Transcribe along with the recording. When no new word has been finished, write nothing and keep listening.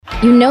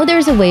You know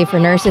there's a way for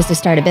nurses to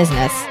start a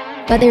business,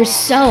 but there's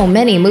so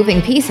many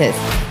moving pieces.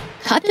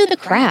 Cut through the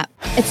crap.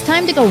 It's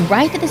time to go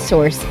right to the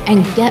source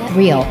and get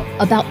real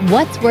about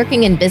what's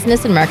working in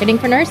business and marketing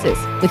for nurses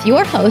with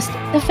your host,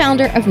 the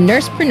founder of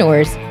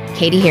NursePreneurs,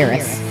 Catie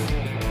Harris.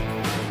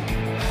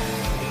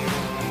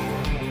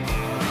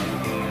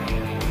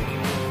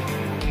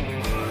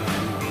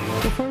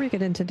 Before we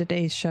get into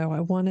today's show,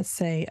 I want to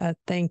say a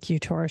thank you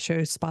to our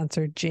show's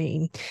sponsor,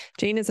 Jane.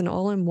 Jane is an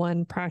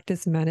all-in-one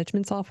practice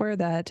management software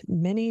that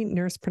many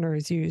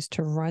nursepreneurs use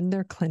to run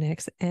their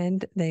clinics,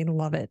 and they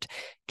love it.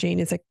 Jane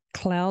is a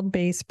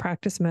cloud-based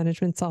practice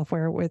management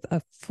software with a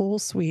full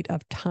suite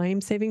of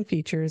time-saving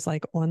features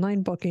like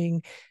online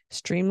booking,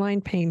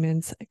 streamlined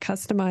payments,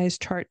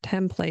 customized chart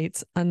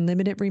templates,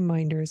 unlimited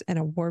reminders, and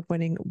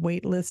award-winning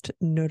waitlist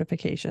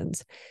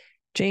notifications.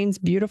 Jane's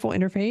beautiful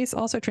interface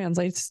also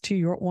translates to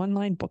your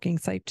online booking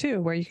site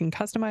too, where you can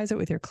customize it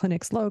with your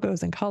clinic's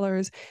logos and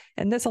colors.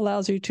 And this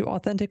allows you to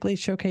authentically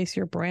showcase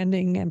your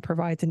branding and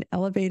provides an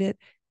elevated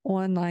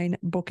online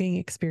booking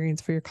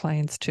experience for your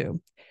clients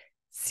too.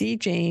 See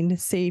Jane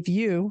save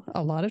you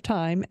a lot of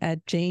time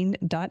at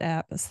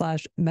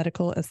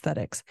jane.app/medical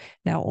aesthetics.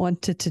 Now on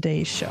to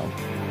today's show.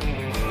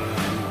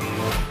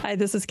 Hi,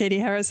 this is Catie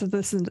Harris.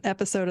 This is an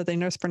episode of the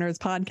NursePreneurs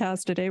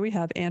Podcast. Today we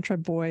have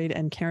Antra Boyd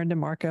and Karen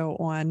DeMarco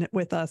on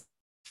with us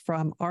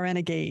from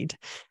RNegade.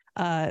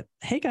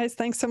 Hey guys,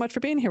 thanks so much for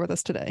being here with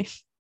us today.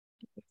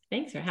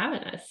 Thanks for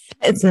having us.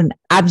 It's an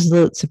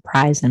absolute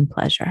surprise and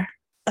pleasure.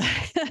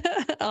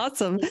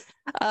 Awesome.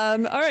 All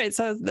right.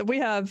 So we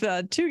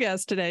have two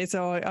guests today.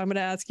 So I'm going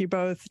to ask you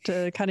both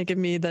to kind of give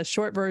me the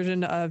short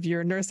version of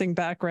your nursing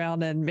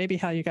background and maybe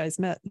how you guys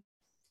met.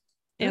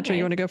 Antra,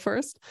 you want to go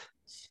first?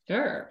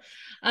 Sure.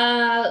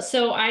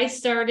 So I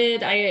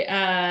started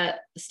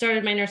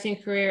my nursing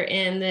career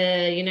in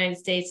the United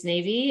States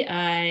Navy.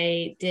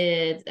 I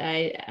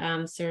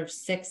served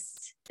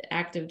 6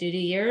 active duty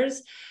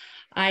years.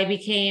 I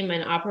became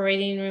an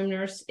operating room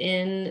nurse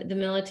in the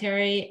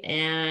military,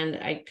 and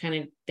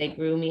they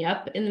grew me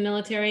up in the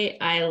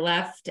military. I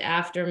left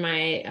after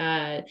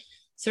my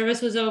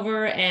service was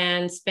over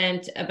and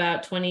spent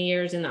about 20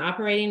 years in the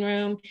operating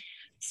room.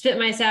 Spit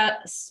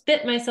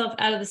myself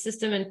out of the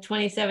system in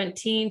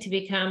 2017 to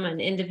become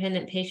an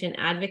independent patient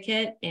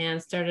advocate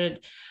and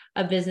started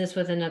a business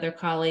with another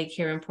colleague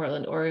here in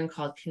Portland, Oregon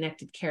called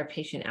Connected Care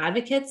Patient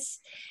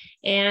Advocates.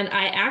 And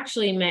I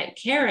actually met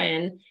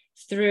Karen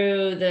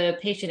through the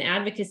patient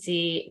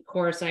advocacy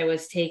course I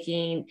was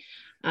taking.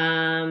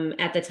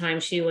 At the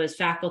time, she was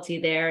faculty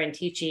there and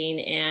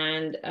teaching,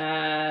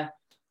 and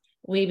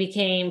we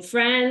became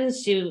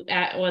friends. She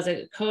was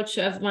a coach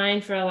of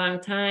mine for a long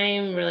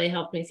time, really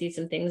helped me see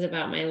some things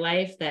about my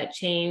life that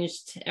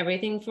changed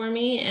everything for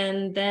me.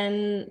 And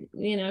then,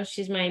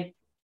 she's my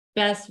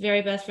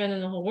very best friend in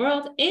the whole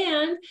world.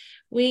 And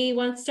we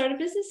want to start a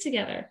business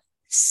together.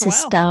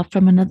 Sister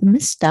from another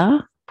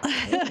mister.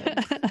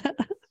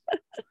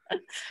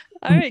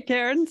 All right,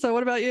 Karen. So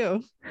what about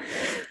you?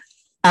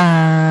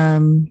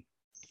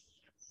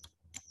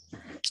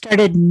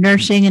 Started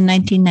nursing in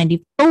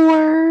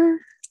 1994.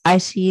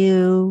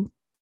 ICU,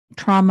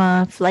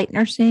 trauma, flight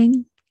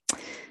nursing.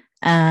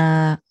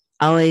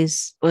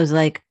 Always was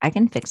like, I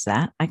can fix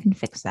that.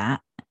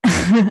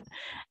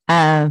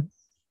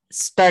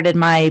 Started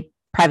my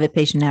private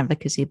patient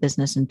advocacy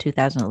business in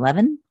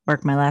 2011,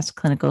 worked my last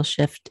clinical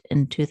shift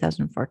in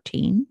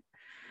 2014.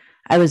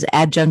 I was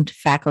adjunct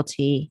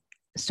faculty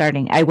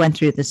I went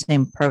through the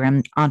same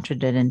program Antra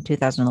did in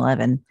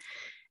 2011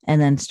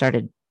 and then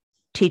started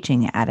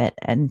teaching at it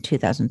in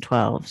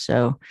 2012.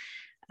 So,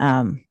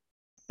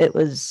 it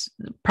was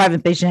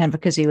private patient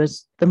advocacy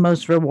was the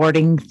most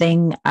rewarding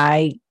thing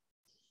I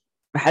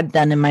had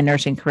done in my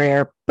nursing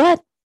career,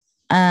 but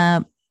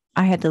I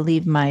had to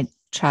leave my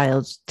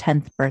child's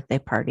 10th birthday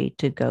party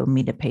to go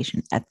meet a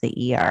patient at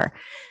the ER.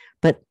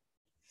 But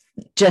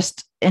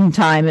just in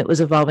time, it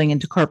was evolving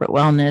into corporate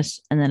wellness,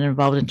 and then it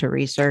evolved into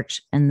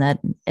research, and then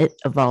it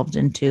evolved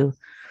into,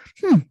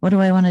 what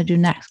do I want to do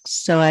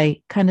next? So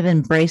I kind of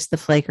embraced the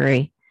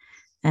flakery,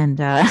 and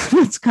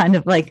it's kind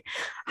of like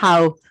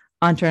how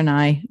Antra and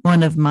I,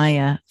 one of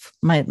my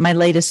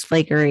latest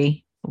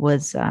flakery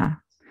was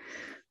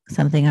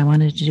something I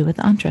wanted to do with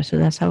Antra. So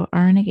that's how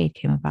RNegade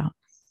came about.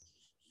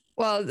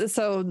 Well,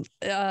 so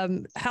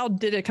how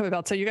did it come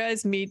about? So you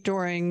guys meet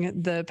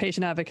during the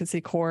patient advocacy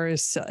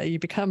course, you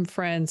become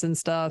friends and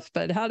stuff,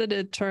 but how did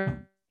it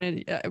turn?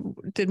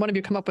 Did one of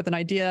you come up with an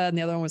idea and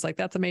the other one was like,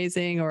 that's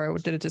amazing? Or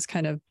did it just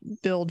kind of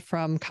build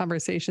from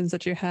conversations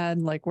that you had?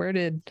 Like, where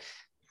did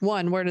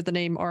the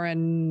name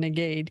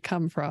RNegade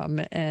come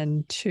from?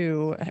 And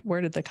 2,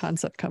 where did the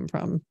concept come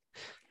from?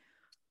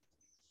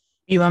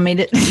 You want me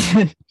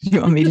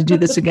to do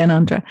this again,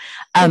 Antra?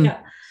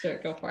 Yeah, sure,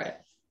 go for it.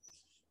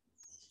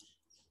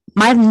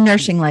 My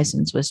nursing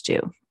license was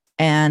due,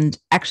 and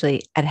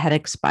actually it had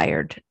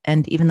expired.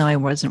 And even though I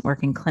wasn't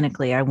working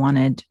clinically, I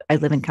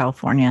live in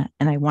California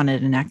and I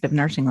wanted an active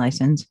nursing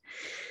license.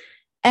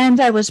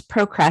 And I was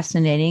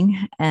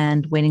procrastinating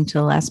and waiting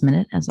till the last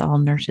minute, as all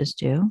nurses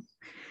do.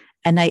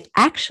 And I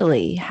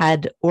actually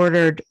had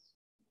ordered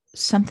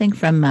something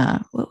from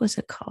what was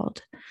it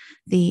called?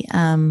 The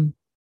what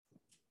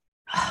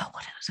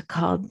was it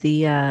called?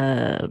 The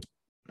I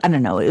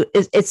don't know.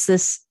 It's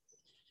this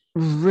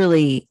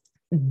really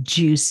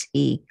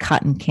juicy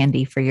cotton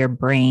candy for your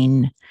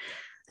brain.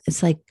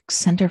 It's like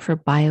Center for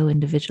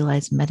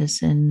Bio-Individualized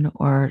Medicine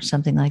or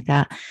something like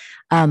that.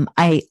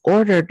 I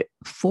ordered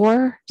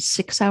 4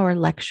 6-hour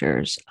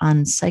lectures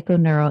on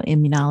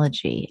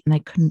psychoneuroimmunology, and I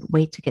couldn't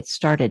wait to get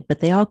started, but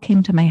they all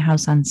came to my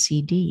house on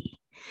CD.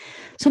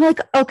 So I'm like,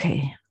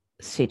 okay,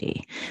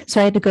 CD.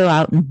 So I had to go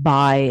out and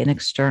buy an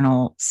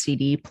external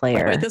CD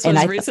player. Wait, this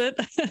was recent?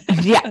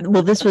 Yeah.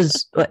 Well, this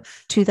was what,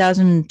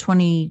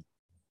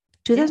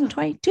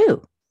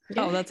 2022.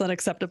 Oh, that's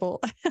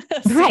unacceptable.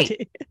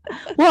 Right.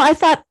 Well, I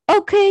thought,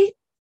 okay,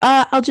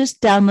 I'll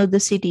just download the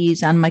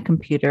CDs on my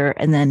computer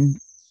and then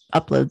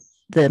upload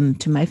them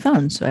to my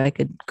phone so I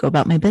could go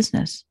about my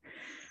business.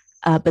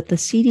 But the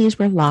CDs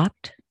were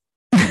locked.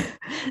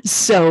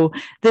 So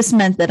this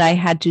meant that I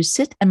had to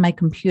sit at my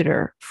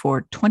computer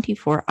for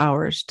 24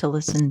 hours to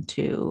listen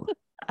to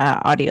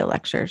audio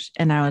lectures.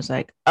 And I was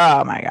like,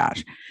 oh my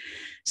gosh.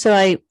 So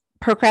I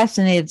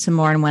procrastinated some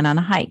more and went on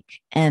a hike.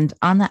 And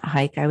on that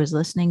hike, I was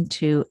listening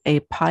to a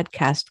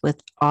podcast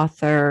with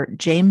author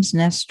James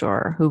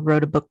Nestor, who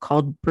wrote a book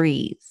called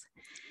Breathe.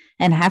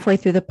 And halfway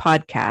through the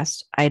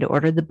podcast, I'd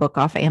ordered the book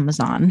off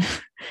Amazon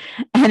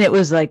and it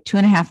was like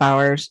 2.5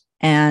 hours.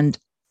 And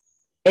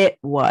it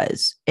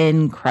was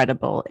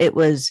incredible. It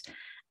was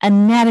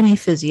anatomy,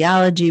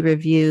 physiology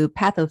review,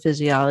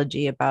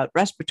 pathophysiology about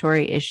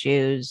respiratory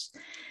issues,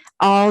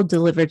 all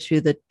delivered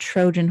through the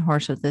Trojan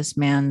horse of this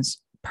man's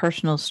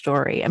personal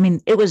story. I mean,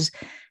 it was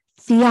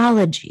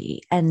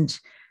theology and,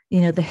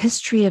 the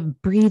history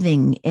of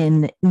breathing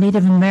in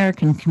Native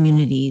American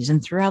communities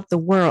and throughout the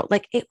world.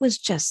 Like, it was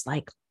just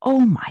like, oh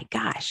my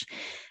gosh.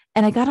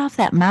 And I got off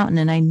that mountain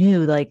and I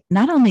knew, like,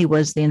 not only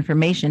was the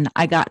information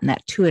I got in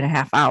that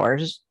 2.5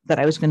 hours that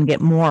I was going to get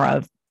more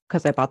of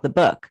because I bought the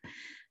book,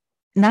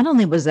 not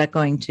only was that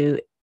going to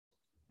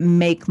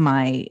make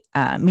my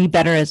me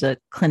better as a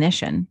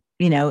clinician,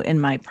 in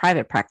my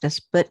private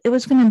practice, but it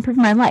was going to improve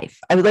my life.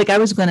 I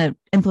was going to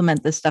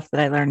implement this stuff that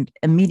I learned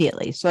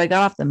immediately. So I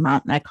got off the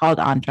mountain, I called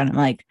Antra and I'm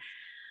like,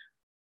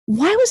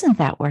 why wasn't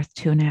that worth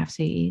 2.5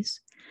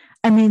 CEs?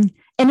 I mean,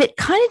 and it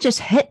kind of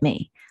just hit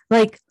me.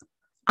 Like,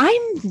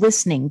 I'm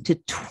listening to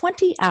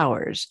 20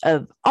 hours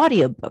of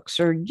audiobooks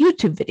or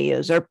YouTube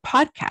videos or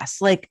podcasts,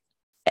 like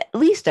at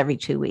least every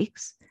 2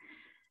 weeks.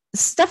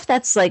 Stuff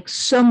that's like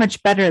so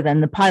much better than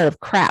the pile of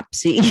crap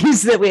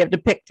CEs that we have to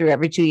pick through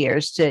every 2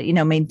 years to,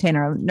 maintain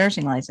our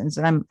nursing license.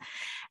 And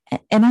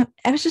I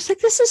was just like,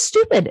 this is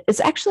stupid. It's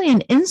actually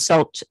an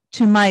insult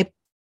to my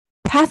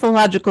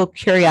pathological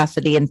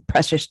curiosity and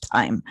precious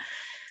time.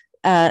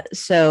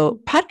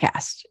 So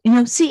podcast,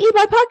 CE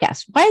by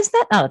podcast. Why is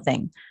that not a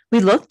thing?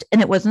 We looked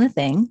and it wasn't a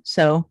thing.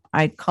 So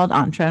I called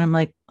Antra and I'm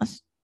like,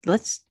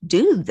 let's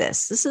do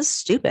this. This is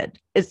stupid.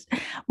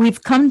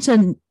 We've come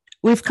to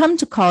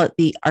call it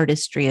the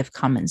artistry of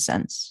common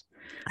sense.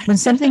 When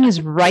something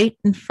is right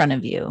in front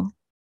of you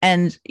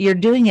and you're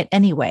doing it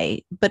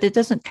anyway, but it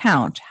doesn't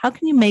count, how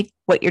can you make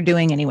what you're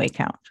doing anyway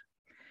count?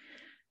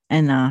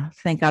 And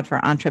thank God for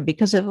Antra,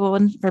 because if it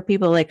wasn't for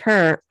people like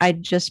her,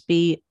 I'd just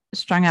be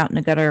strung out in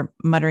the gutter,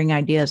 muttering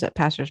ideas at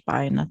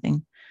passersby and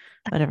nothing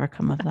would ever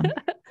come of them.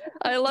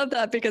 I love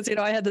that because,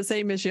 I had the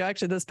same issue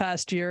actually this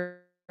past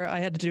year. I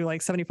had to do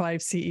like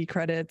 75 CE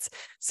credits.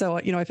 So,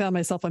 I found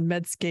myself on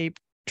Medscape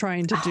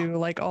trying to do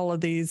like all of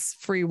these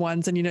free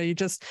ones. And, you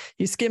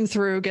skim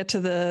through, get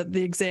to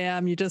the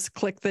exam, you just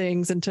click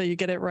things until you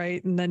get it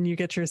right. And then you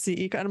get your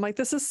CE. And I'm like,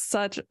 this is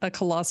such a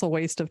colossal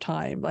waste of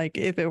time. Like,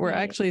 if it were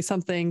actually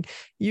something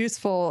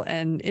useful,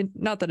 and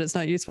not that it's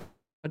not useful,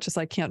 but just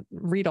I can't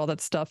read all that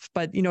stuff.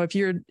 But,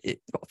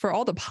 for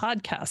all the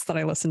podcasts that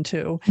I listen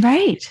to,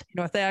 right.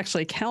 If they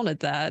actually counted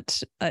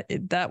that,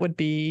 that would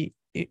be,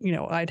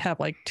 I'd have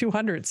like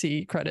 200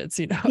 CE credits,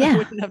 I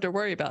wouldn't have to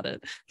worry about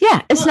it.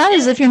 Yeah. It's not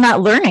as if you're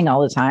not learning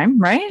all the time.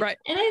 Right. Right.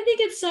 And I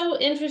think it's so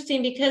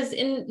interesting because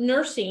in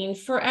nursing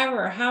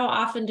forever, how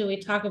often do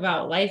we talk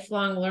about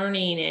lifelong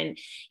learning and,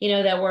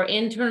 that we're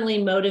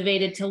internally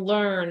motivated to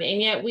learn.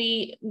 And yet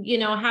we,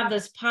 have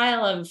this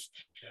pile of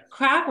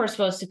crap we're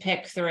supposed to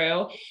pick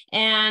through,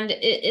 and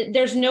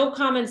there's no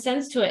common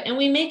sense to it, and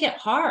we make it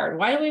hard.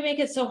 Why do we make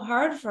it so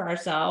hard for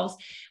ourselves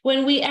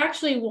when we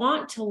actually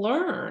want to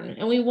learn,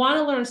 and we want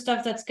to learn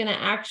stuff that's going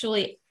to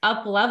actually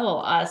up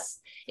level us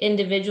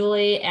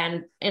individually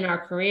and in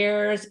our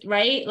careers,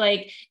 right?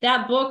 Like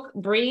that book,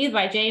 Breathe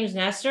by James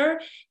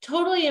Nestor,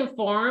 totally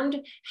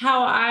informed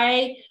how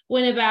I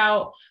went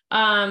about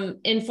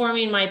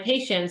informing my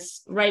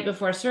patients right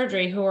before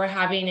surgery who were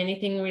having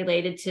anything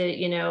related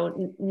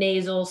to,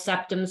 nasal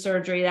septum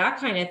surgery, that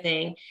kind of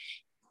thing.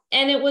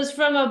 And it was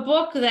from a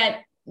book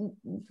that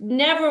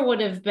never would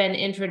have been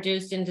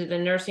introduced into the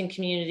nursing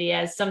community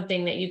as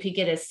something that you could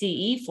get a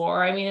CE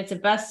for. I mean, it's a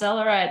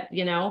bestseller at,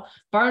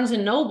 Barnes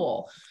and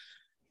Noble.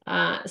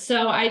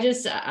 So I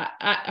just,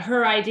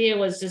 her idea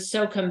was just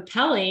so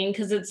compelling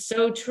because it's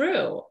so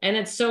true and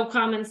it's so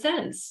common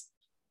sense.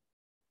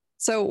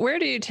 So where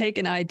do you take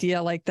an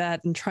idea like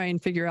that and try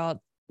and figure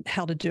out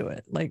how to do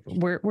it? Like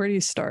where do you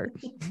start?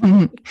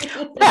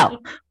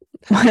 Well,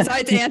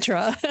 besides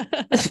Antra.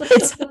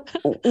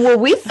 Well,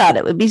 we thought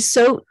it would be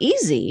so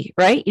easy,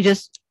 right?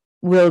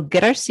 We'll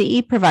get our CE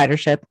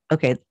providership.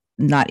 Okay,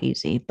 not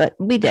easy, but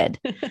we did.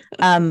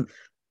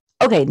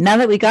 Okay, now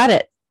that we got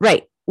it,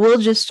 right, we'll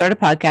just start a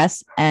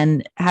podcast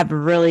and have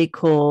really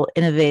cool,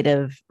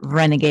 innovative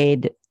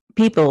renegade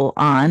people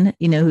on,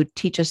 who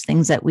teach us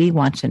things that we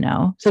want to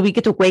know. So we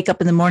get to wake up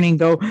in the morning and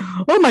go,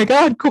 oh my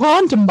God,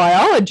 quantum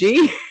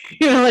biology,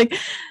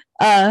 but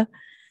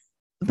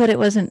it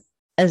wasn't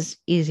as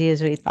easy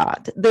as we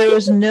thought. There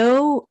was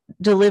no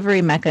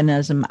delivery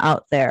mechanism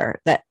out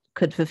there that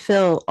could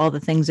fulfill all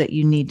the things that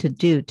you need to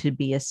do to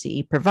be a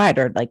CE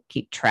provider, like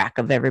keep track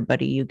of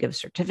everybody you give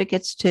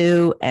certificates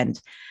to,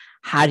 and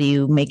how do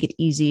you make it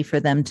easy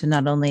for them to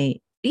not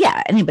only,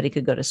 anybody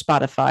could go to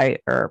Spotify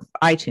or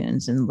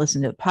iTunes and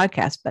listen to a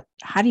podcast, but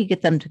how do you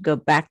get them to go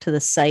back to the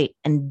site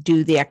and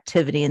do the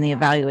activity and the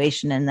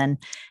evaluation? And then,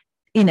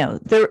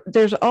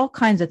 there's all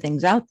kinds of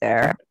things out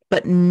there,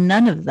 but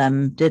none of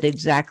them did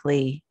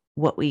exactly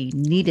what we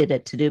needed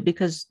it to do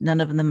because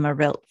none of them are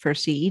built for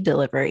CE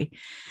delivery.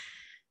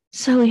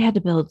 So we had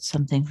to build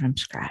something from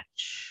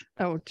scratch.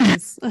 Oh,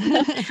 geez.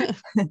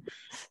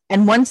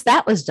 And once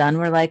that was done,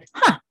 we're like,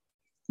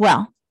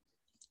 well,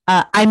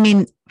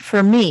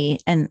 for me,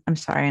 and I'm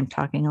sorry, I'm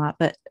talking a lot,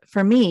 but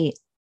for me,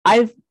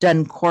 I've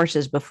done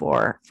courses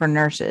before for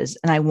nurses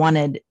and I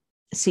wanted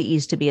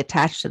CEs to be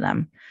attached to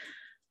them,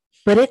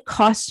 but it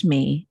cost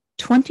me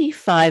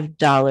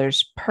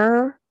 $25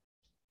 per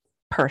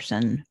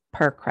person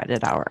per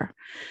credit hour.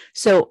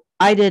 So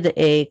I did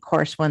a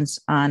course once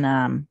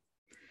on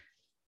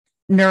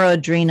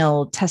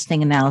neuroadrenal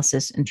testing,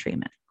 analysis, and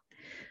treatment.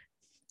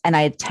 And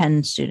I had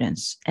 10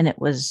 students and it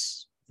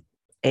was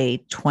a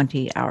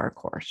 20-hour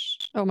course.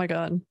 Oh my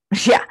God.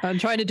 Yeah. I'm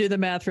trying to do the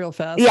math real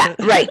fast. Yeah,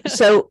 right.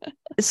 So,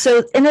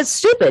 and it's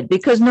stupid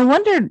because no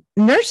wonder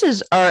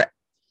nurses are,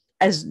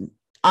 as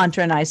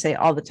Antra and I say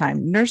all the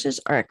time,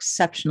 nurses are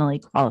exceptionally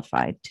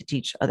qualified to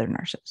teach other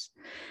nurses.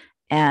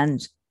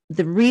 And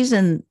the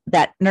reason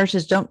that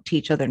nurses don't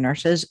teach other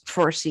nurses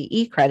for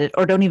CE credit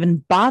or don't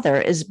even bother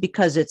is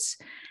because it's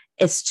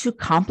too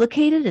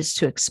complicated, it's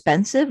too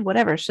expensive,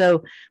 whatever.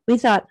 So we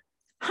thought,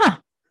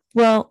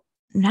 well,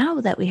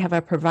 now that we have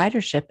our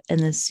providership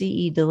and the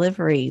CE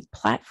delivery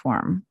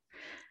platform,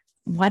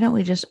 why don't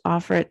we just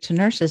offer it to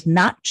nurses,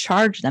 not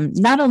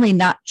only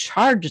not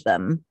charge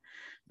them,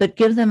 but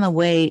give them a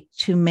way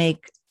to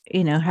make,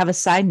 have a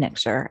side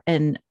nixer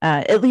and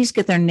at least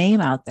get their name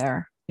out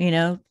there,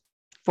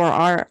 for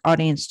our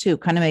audience too,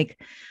 kind of make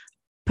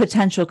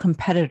potential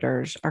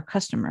competitors our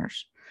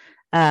customers.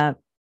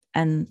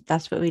 And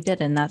that's what we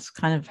did. And that's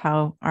kind of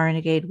how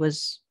RNegade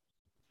was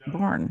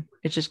born.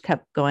 It just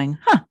kept going,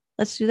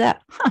 let's do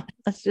that.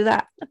 Let's do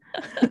that.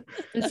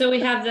 And so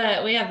we have the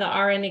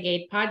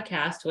RNegade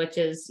podcast, which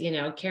is,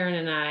 Karen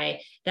and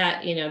I,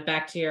 that,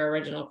 back to your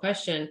original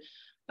question.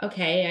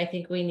 Okay, I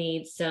think we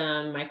need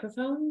some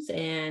microphones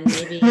and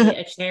maybe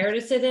a chair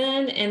to sit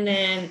in, and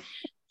then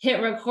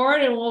hit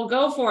record and we'll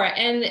go for it.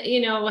 And,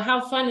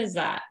 how fun is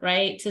that,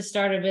 right? To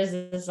start a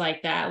business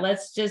like that.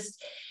 Let's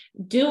just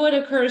do what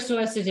occurs to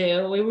us to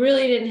do. We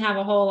really didn't have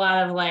a whole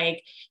lot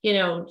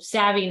of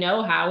savvy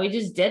know-how. We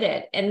just did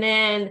it. And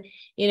then,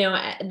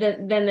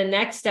 then the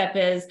next step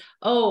is,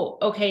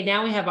 okay,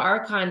 now we have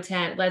our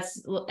content.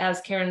 Let's,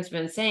 as Karen's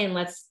been saying,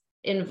 let's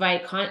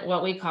invite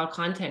what we call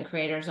content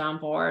creators on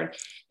board,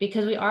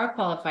 because we are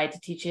qualified to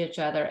teach each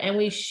other and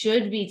we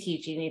should be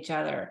teaching each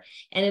other.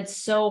 And it's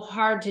so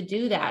hard to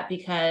do that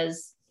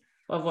because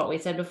of what we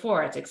said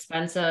before. It's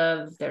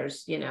expensive.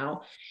 There's,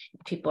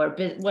 people are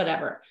busy,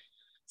 whatever.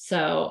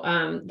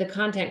 So the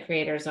content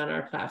creators on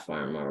our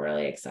platform we're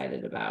really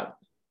excited about.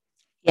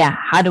 Yeah.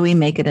 How do we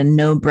make it a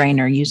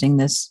no-brainer using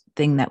this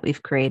thing that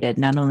we've created,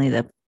 not only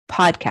the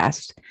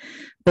podcast,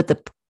 but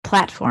the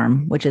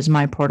platform, which is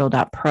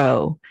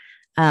myportal.pro,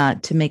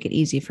 to make it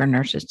easy for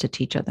nurses to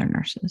teach other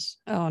nurses.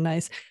 Oh,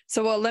 nice.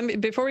 So,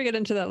 before we get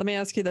into that, let me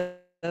ask you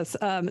this.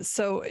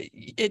 So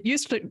it you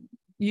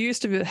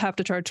used to have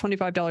to charge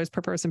 $25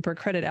 per person per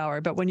credit hour,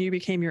 but when you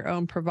became your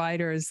own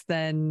providers,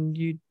 then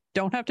you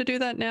don't have to do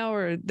that now,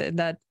 or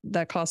that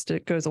cost,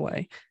 it goes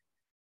away?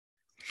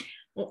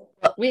 Well,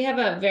 we have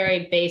a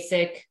very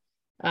basic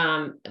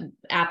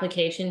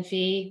application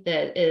fee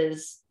that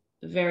is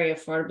very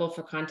affordable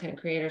for content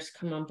creators to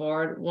come on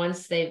board.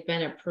 Once they've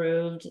been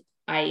approved,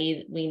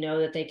 i.e. we know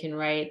that they can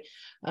write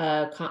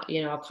a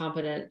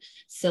competent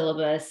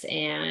syllabus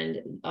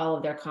and all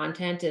of their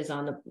content is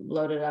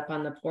loaded up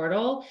on the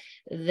portal,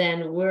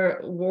 then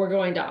we're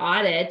going to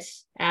audit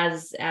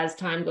as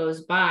time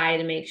goes by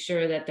to make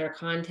sure that their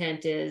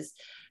content is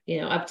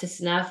up to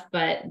snuff,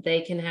 but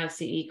they can have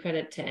CE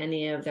credit to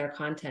any of their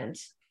content.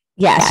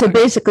 Yeah. So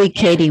basically,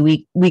 Catie,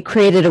 we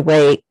created a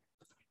way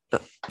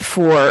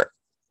for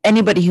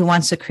anybody who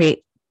wants to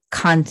create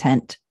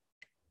content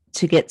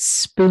to get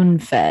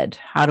spoon-fed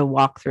how to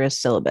walk through a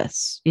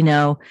syllabus,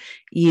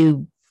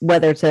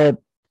 whether it's a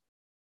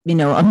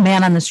a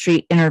man on the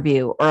street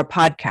interview or a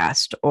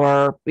podcast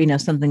or,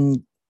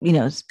 something,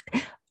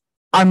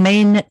 our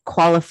main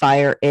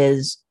qualifier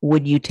is,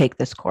 would you take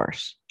this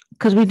course?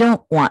 Because we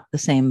don't want the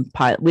same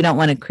pile. We don't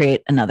want to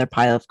create another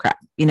pile of crap.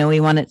 We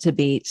want it to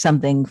be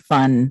something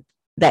fun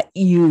that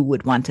you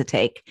would want to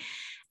take.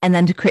 And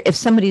then if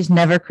somebody's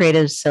never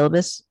created a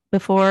syllabus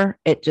before,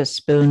 it just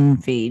spoon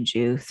feeds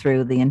you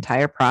through the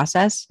entire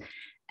process.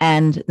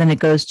 And then it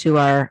goes to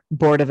our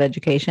Board of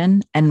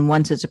Education. And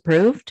once it's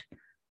approved,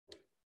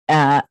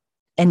 and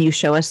you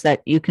show us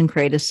that you can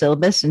create a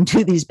syllabus and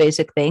do these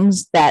basic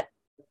things that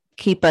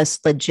keep us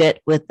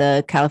legit with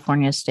the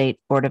California State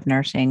Board of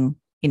Nursing,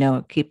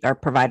 keep our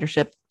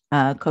providership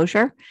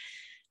kosher,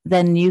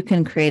 then you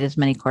can create as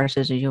many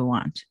courses as you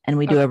want. And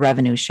we do a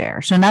revenue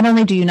share. So not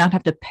only do you not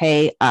have to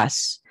pay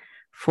us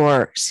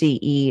for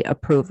CE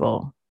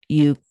approval,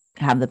 you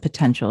have the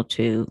potential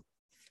to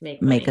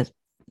make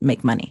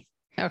money.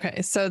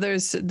 Okay. So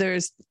there's,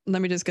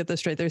 let me just get this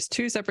straight. There's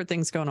two separate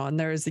things going on.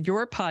 There's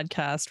your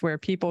podcast where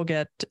people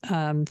get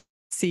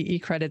CE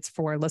credits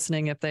for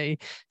listening if they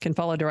can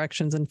follow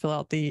directions and fill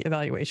out the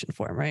evaluation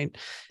form, right?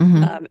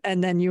 Mm-hmm.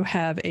 And then you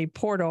have a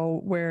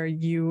portal where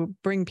you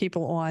bring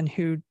people on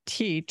who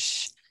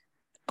teach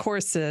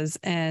courses,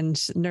 and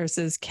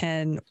nurses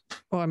can,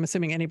 well, I'm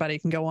assuming anybody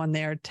can go on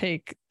there,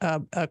 take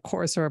a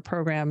course or a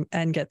program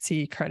and get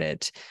CE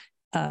credit.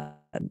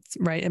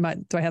 Right?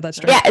 Do I have that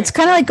straight? Yeah, it's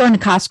kind of like going to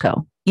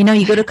Costco.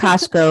 You go to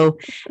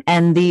Costco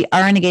and the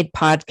RNegade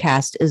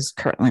podcast is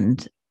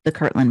Kirtland, the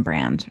Kirtland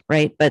brand,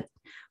 right? But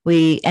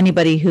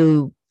anybody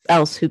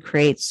else who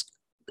creates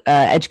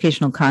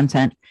educational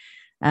content,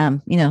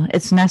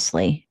 it's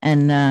Nestle,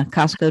 and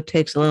Costco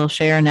takes a little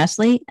share of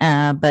Nestle,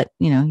 but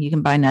you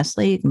can buy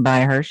Nestle, you can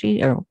buy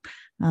Hershey, or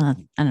I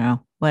don't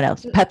know what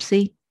else,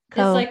 Pepsi.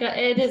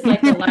 It is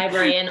like a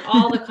library, and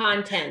all the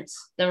content,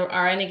 the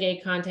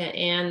RNegade content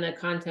and the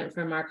content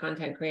from our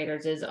content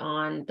creators is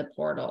on the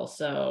portal.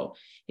 So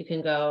you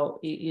can go,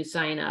 you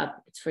sign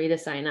up, it's free to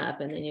sign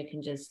up, and then you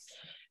can just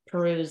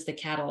peruse the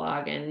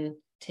catalog and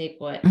take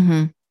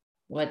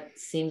what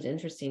seems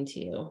interesting to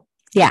you.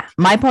 Yeah.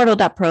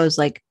 MyPortal.pro is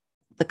like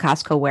the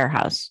Costco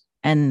warehouse,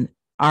 and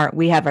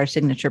we have our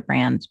signature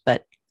brands,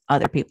 but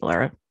other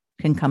people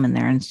can come in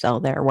there and sell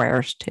their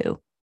wares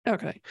too.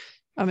 Okay.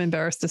 I'm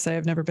embarrassed to say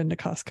I've never been to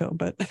Costco,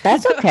 but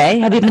that's okay.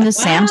 Have you been to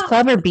Sam's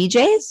Club or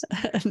BJ's?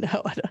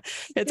 No,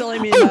 it's only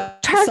me.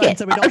 Target,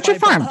 son, so Archer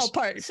Farms.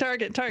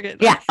 Target.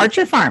 Yeah,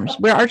 Archer Farms.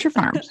 We're Archer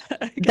Farms.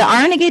 Okay. The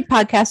RNegade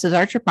podcast is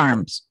Archer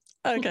Farms.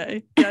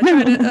 Okay. Yeah,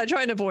 I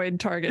try and avoid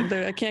Target.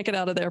 I can't get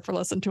out of there for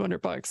less than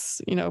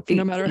 $200,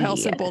 no matter how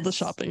simple the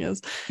shopping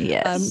is.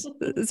 Yes.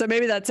 So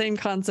maybe that same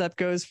concept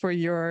goes for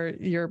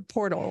your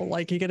portal.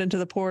 Like you get into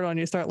the portal and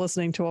you start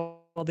listening to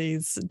all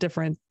these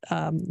different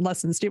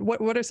lessons.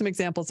 What are some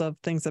examples of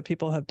things that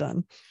people have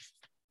done?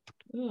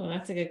 Oh,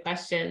 that's a good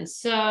question.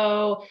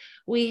 So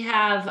we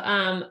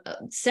have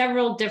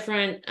several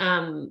different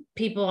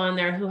people on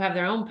there who have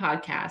their own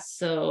podcasts.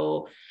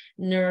 So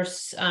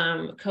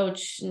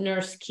Coach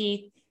Nurse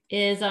Keith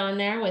is on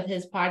there with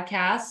his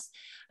podcast.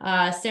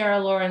 Sarah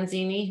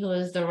Lorenzini, who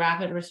is the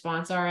Rapid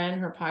Response RN,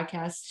 her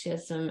podcast, she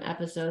has some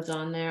episodes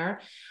on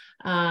there.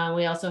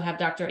 We also have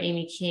Dr.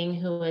 Amy King,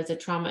 who is a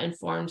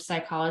trauma-informed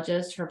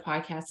psychologist. Her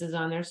podcast is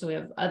on there. So we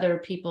have other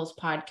people's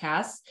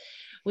podcasts.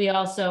 We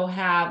also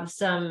have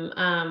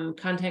some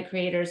content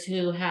creators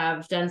who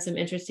have done some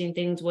interesting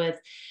things with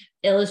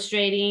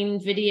illustrating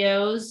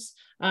videos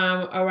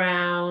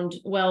around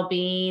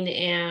well-being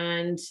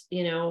and,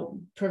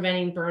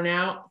 preventing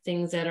burnout,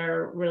 things that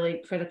are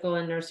really critical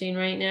in nursing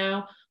right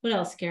now. What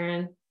else,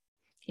 Karen?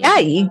 Yeah,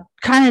 you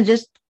kind of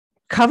just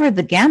covered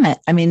the gamut.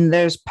 I mean,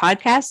 there's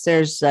podcasts,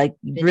 there's like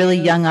really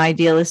young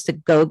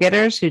idealistic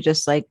go-getters who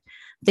just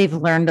they've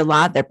learned a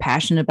lot. They're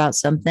passionate about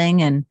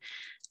something, and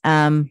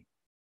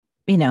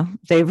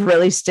they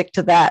really stick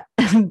to that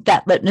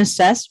litmus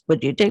test.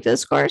 Would you take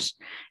this course?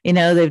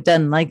 They've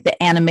done like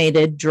the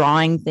animated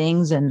drawing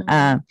things, and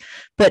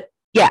but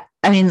yeah,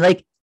 I mean,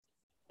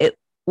 it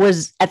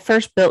was at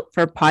first built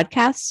for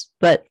podcasts,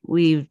 but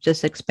we've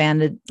just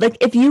expanded. Like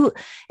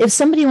if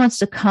somebody wants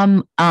to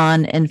come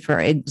on and, for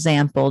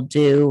example,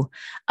 do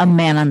a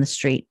man on the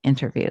street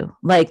interview,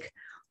 like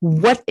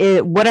what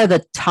are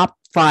the top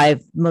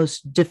 5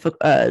 most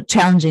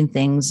challenging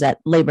things that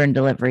labor and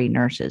delivery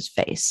nurses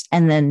face?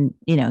 And then,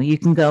 you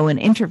can go and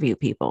interview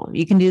people.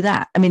 You can do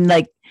that. I mean,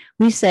 like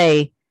we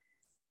say,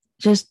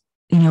 just,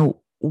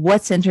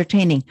 what's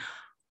entertaining?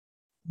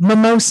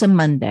 Mimosa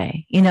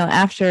Monday,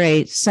 after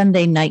a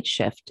Sunday night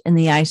shift in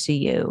the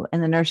ICU,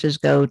 and the nurses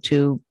go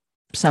to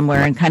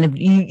somewhere and kind of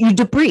you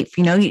debrief,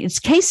 it's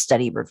case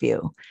study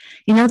review.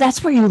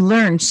 That's where you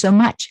learn so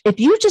much.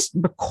 If you just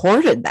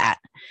recorded that,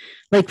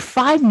 like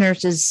 5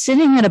 nurses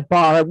sitting at a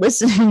bar,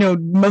 listening to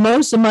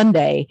Mimosa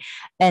Monday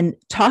and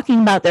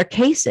talking about their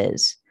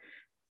cases,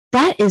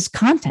 that is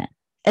content.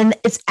 And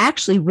it's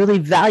actually really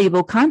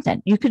valuable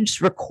content. You can just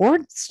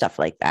record stuff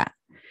like that.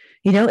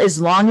 as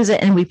long as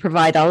and we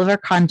provide all of our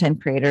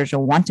content creators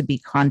or want to be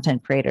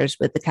content creators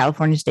with the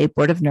California State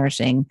Board of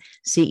Nursing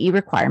CE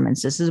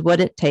requirements. This is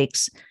what it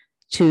takes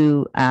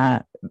to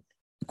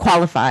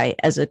qualify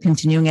as a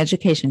continuing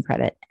education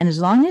credit. And as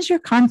long as your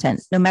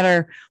content, no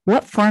matter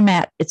what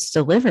format it's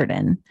delivered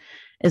in,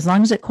 as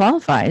long as it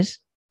qualifies,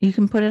 you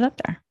can put it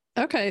up there.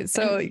 Okay.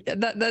 So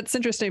that's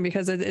interesting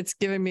because it's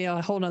giving me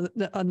a whole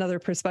another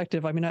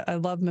perspective. I mean, I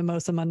love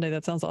Mimosa Monday.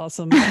 That sounds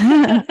awesome.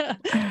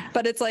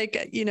 But it's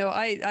like,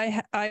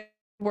 I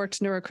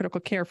worked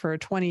neurocritical care for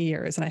 20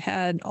 years and I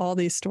had all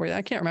these stories.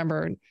 I can't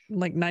remember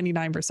like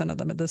 99% of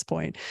them at this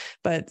point,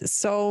 but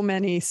so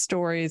many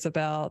stories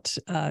about,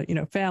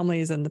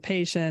 families and the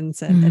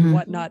patients and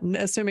whatnot. And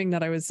assuming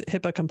that I was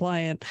HIPAA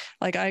compliant,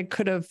 like I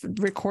could have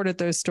recorded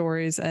those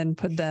stories and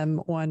put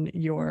them on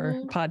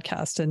your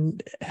podcast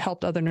and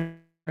helped other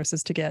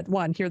nurses to get,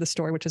 one, hear the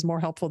story, which is more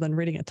helpful than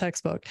reading a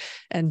textbook,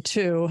 and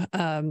two,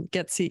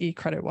 get CE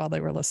credit while they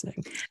were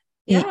listening.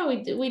 Yeah,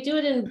 we do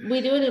it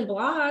in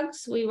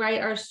blogs. We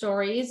write our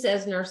stories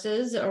as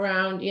nurses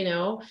around,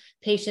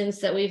 patients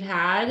that we've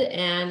had.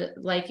 And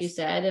like you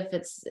said, if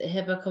it's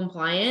HIPAA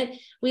compliant,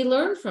 we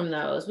learn from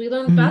those. We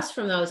learn best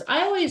from those.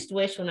 I always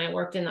wish when I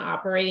worked in the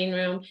operating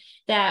room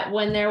that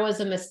when there was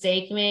a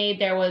mistake made,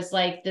 there was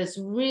like this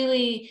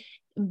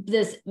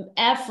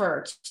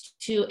effort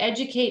to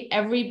educate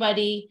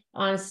everybody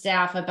on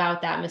staff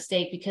about that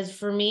mistake, because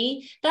for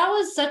me, that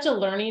was such a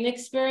learning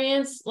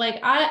experience. Like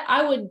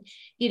I would,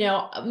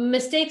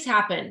 mistakes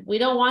happen. We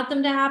don't want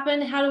them to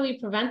happen. How do we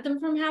prevent them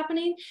from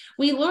happening?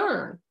 We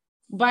learn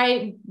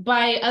by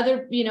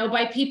other,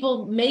 by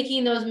people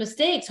making those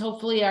mistakes.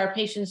 Hopefully our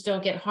patients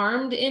don't get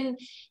harmed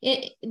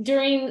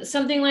during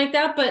something like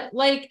that. But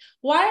like,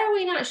 why are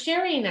we not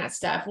sharing that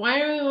stuff? Why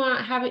are we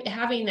not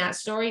having that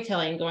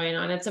storytelling going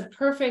on? It's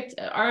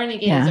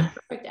RNegade is a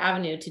perfect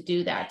avenue to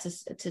do that,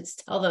 to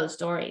tell those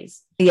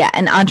stories. Yeah.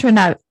 And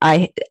Antra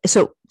and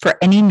so for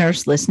any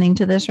nurse listening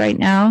to this right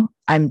now,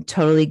 I'm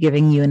totally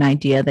giving you an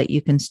idea that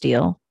you can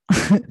steal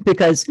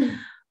because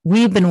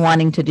we've been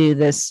wanting to do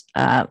this,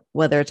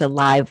 whether it's a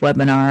live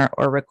webinar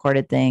or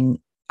recorded thing.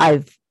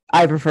 I've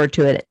referred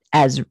to it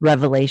as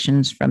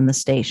revelations from the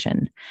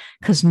station,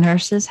 because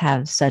nurses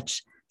have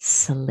such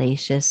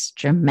salacious,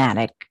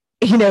 dramatic,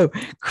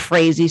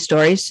 crazy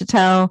stories to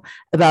tell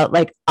about.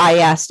 Like I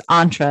asked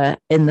Antra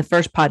in the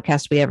first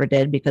podcast we ever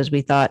did, because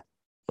we thought,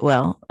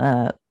 well,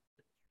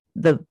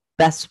 the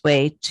best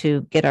way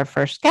to get our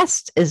first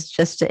guest is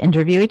just to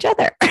interview each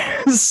other.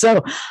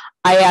 So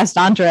I asked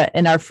Antra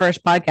in our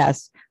first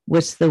podcast,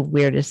 what's the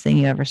weirdest thing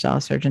you ever saw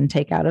a surgeon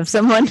take out of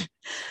someone?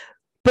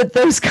 But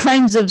those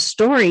kinds of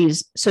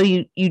stories. So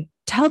you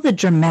tell the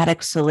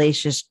dramatic,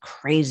 salacious,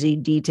 crazy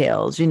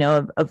details,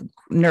 of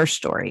nurse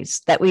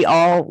stories that we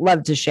all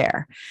love to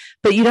share,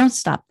 but you don't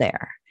stop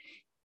there.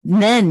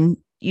 And then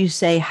you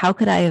say, how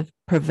could I have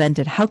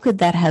prevented? How could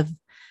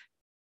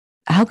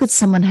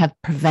someone have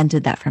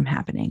prevented that from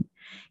happening?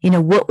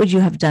 What would you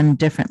have done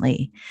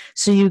differently?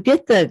 So you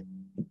get the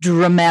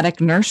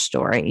dramatic nurse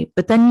story,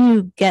 but then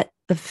you get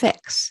the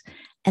fix.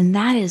 And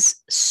that is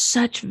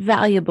such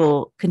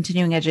valuable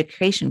continuing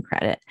education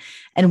credit.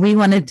 And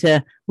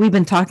we've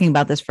been talking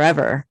about this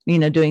forever,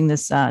 doing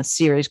this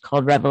series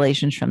called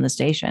Revelations from the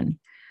Station.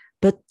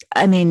 But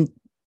I mean,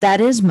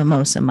 that is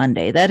Mimosa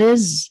Monday. That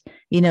is,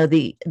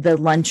 the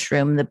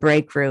lunchroom, the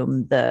break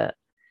room, the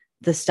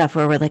stuff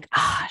where we're like,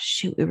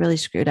 shoot, we really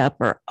screwed up,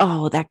 or,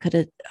 that could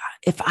have,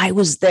 if I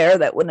was there,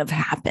 that wouldn't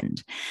have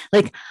happened.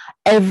 Like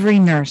every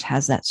nurse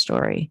has that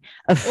story.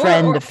 A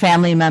friend, a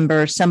family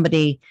member,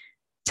 somebody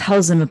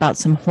tells them about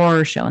some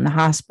horror show in the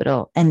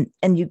hospital. And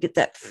you get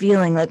that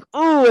feeling like,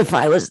 if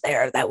I was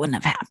there, that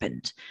wouldn't have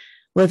happened.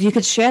 Well, if you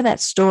could share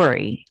that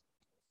story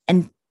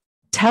and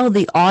tell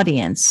the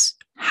audience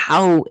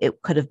how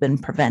it could have been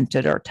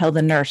prevented, or tell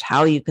the nurse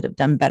how you could have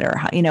done better,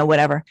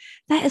 whatever.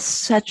 That is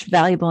such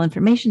valuable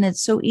information.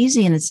 It's so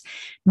easy and it's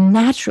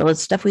natural.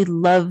 It's stuff we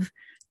love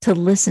to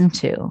listen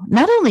to,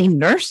 not only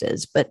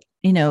nurses, but,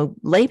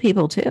 lay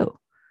people too.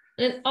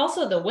 And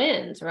also the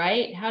wins,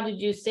 right? How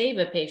did you save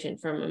a patient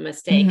from a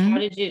mistake? How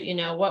did you,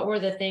 what were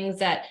the things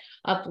that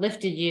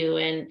uplifted you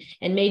and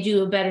made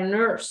you a better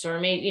nurse, or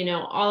made,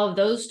 all of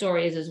those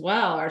stories as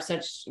well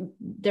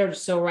they're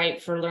so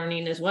ripe for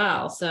learning as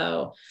well.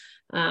 So,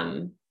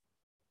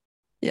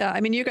 yeah,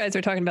 I mean, you guys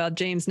are talking about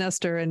James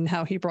Nestor and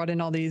how he brought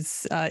in all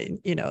these,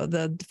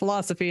 the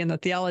philosophy and the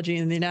theology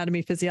and the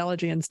anatomy,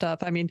 physiology and stuff.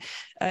 I mean,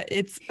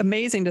 it's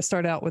amazing to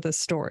start out with a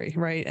story,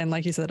 right? And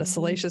like you said, a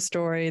salacious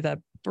story that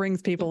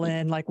brings people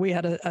in. Like we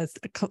had a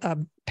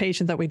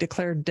patient that we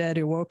declared dead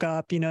who woke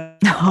up, that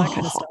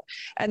kind of stuff.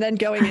 And then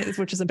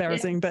which is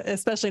embarrassing, but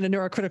especially in a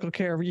neurocritical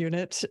care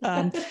unit.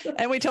 And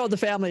we told the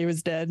family he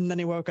was dead and then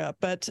he woke up.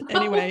 But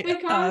anyway,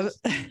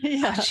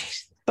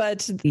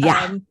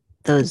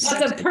 That's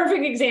a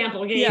perfect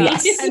example.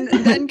 Yes. And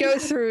then go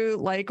through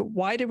like,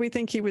 why did we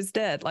think he was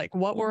dead? Like,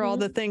 what were all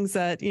the things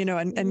that,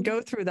 and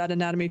go through that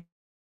anatomy,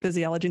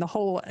 physiology and the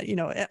whole,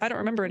 I don't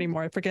remember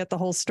anymore. I forget the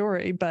whole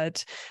story,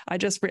 but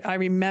I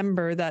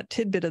remember that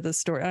tidbit of the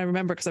story. I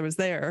remember because I was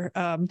there,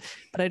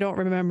 but I don't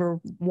remember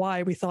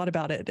why we thought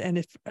about it. And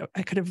if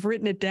I could have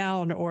written it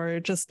down or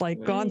just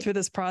like gone through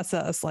this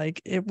process,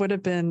 like it would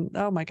have been,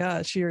 oh my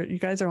gosh, you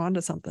guys are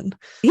onto something.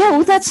 Yeah,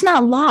 well, that's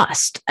not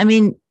lost. I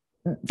mean,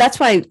 that's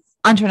why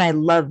Antra and I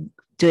love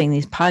doing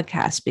these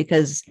podcasts,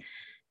 because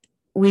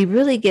we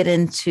really get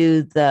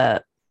into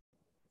the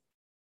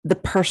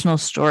personal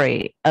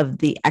story of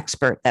the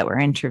expert that we're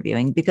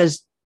interviewing,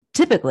 because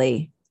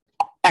typically,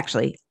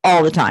 actually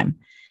all the time,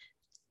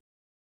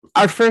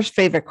 our first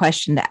favorite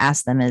question to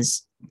ask them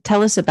is,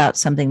 tell us about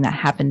something that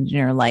happened in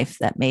your life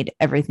that made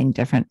everything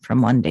different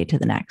from one day to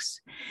the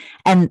next.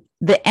 And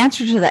the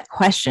answer to that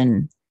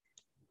question,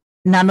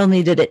 not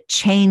only did it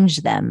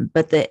change them,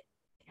 but that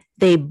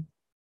they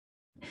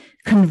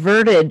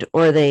converted,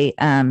 or they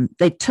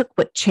took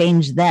what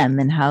changed them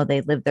and how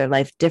they lived their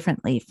life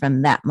differently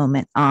from that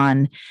moment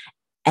on.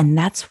 And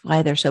that's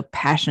why they're so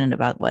passionate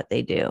about what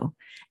they do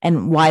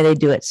and why they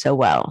do it so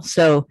well.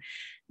 So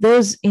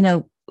those,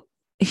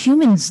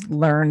 humans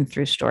learn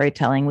through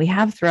storytelling. We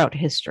have throughout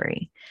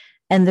history,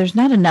 and there's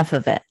not enough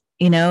of it.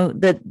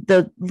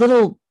 The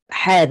little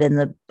head in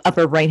the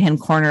upper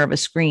right-hand corner of a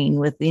screen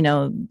with,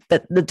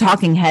 the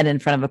talking head in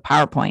front of a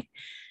PowerPoint.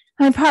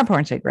 I mean,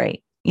 PowerPoints are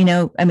great.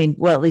 Well,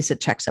 at least it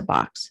checks a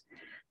box,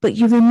 but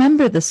you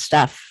remember the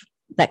stuff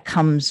that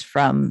comes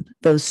from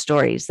those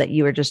stories that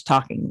you were just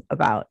talking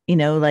about,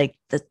 like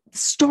the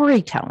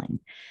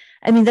storytelling.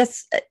 I mean,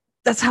 that's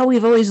how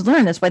we've always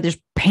learned. That's why there's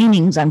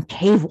paintings on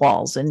cave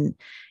walls, and,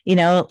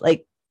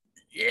 like,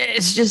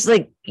 it's just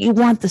like, you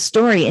want the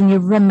story and you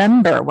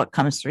remember what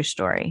comes through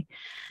story.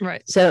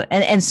 Right. So,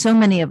 and so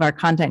many of our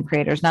content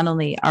creators, not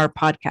only our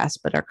podcasts,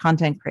 but our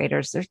content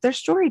creators, they're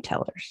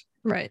storytellers.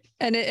 Right.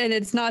 And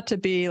it's not to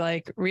be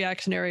like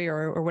reactionary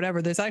or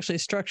whatever. There's actually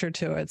structure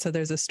to it. So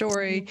there's a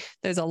story,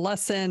 there's a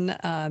lesson,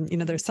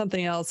 there's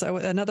something else.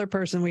 Another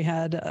person we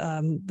had,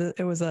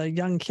 it was a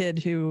young kid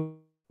who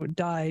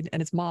died,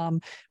 and his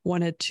mom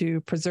wanted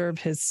to preserve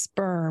his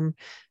sperm.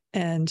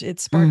 And it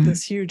sparked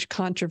this huge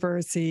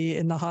controversy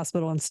in the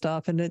hospital and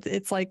stuff. And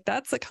it's like,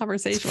 that's a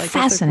conversation, like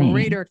it's a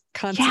greater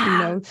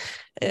concept,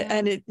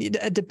 and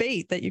a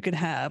debate that you could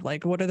have,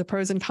 like, what are the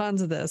pros and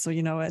cons of this? So,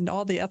 and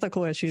all the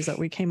ethical issues that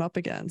we came up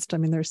against. I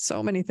mean, there's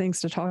so many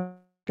things to talk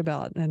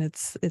about, and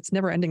it's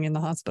never ending in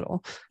the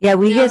hospital. Yeah.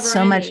 We get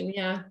so much,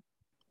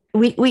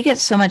 we get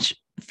so much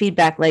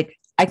feedback. Like,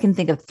 I can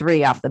think of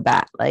 3 off the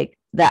bat. Like,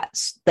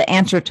 that's the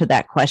answer to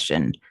that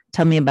question.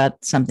 Tell me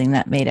about something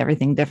that made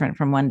everything different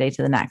from one day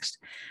to the next.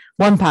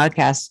 One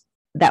podcast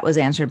that was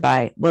answered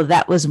by, well,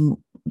 that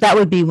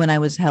would be when I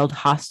was held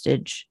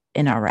hostage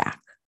in Iraq.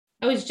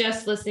 I was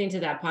just listening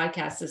to that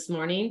podcast this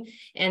morning,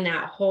 and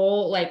that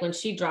whole, like, when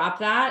she dropped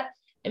that,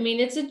 I mean,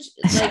 it's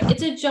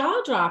a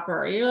jaw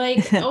dropper. You're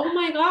like, oh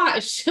my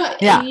gosh.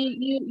 Yeah.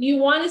 You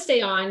want to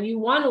stay on, you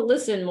want to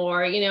listen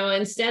more,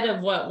 instead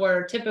of what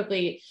we're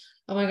typically,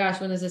 oh my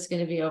gosh, when is this going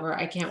to be over?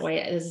 I can't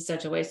wait. This is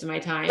such a waste of my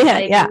time.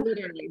 Yeah.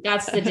 Literally,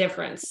 that's the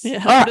difference.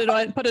 Yeah,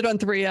 put it on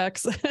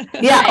 3x.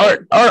 Yeah. Right.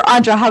 Or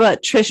Andra, how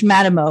about Trish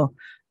Matimo?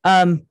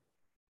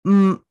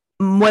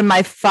 When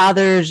my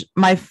father's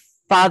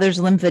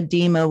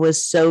lymphedema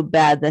was so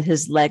bad that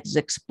his legs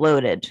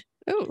exploded.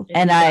 Ooh.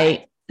 And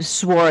I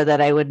swore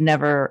that I would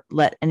never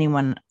let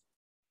anyone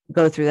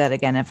go through that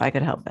again if I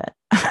could help it.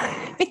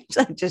 It's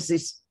like just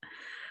these.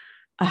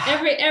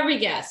 Every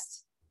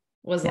guest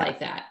was like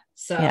that.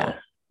 So,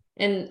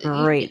 and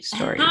great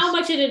stories. How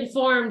much it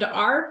informed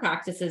our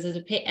practices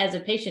as a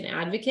patient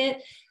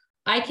advocate,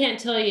 I can't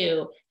tell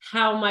you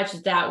how much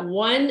that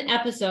one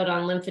episode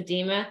on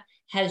lymphedema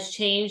has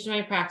changed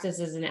my practice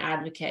as an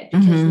advocate,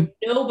 because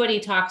nobody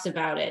talks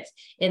about it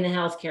in the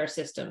healthcare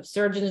system.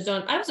 Surgeons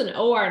don't. I was an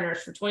OR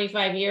nurse for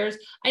 25 years.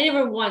 I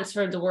never once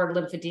heard the word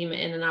lymphedema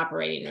in an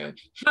operating room.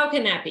 How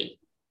can that be?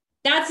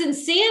 That's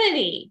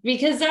insanity,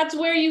 because that's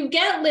where you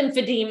get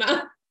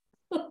lymphedema.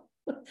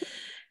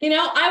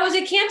 I was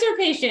a cancer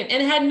patient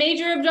and had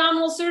major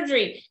abdominal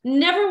surgery.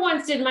 Never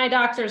once did my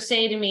doctor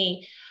say to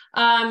me,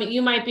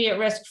 you might be at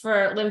risk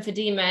for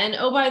lymphedema. And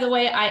oh, by the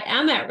way, I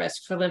am at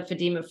risk for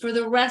lymphedema for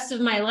the rest of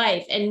my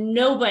life. And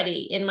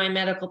nobody in my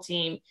medical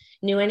team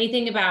knew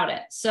anything about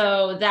it.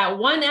 So that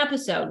one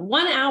episode,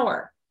 1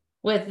 hour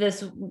with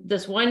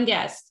this one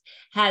guest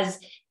has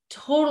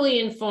totally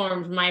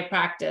informed my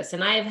practice.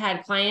 And I have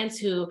had clients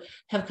who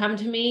have come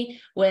to me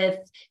with,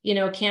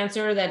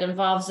 cancer that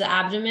involves the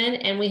abdomen.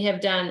 And we have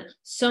done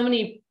so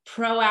many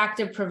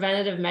proactive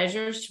preventative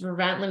measures to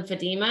prevent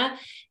lymphedema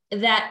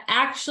that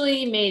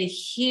actually made a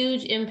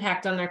huge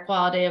impact on their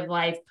quality of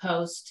life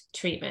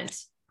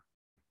post-treatment.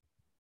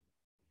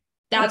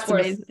 That's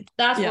worth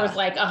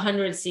like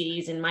 100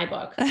 CDs in my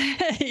book.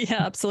 Yeah,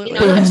 absolutely.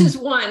 Not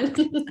just one.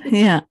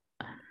 Yeah.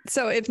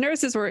 So if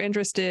nurses were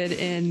interested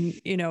in,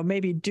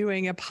 maybe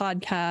doing a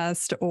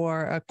podcast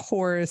or a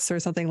course or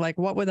something, like,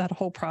 what would that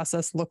whole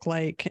process look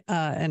like,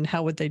 and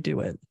how would they do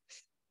it?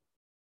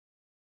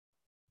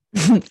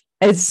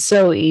 It's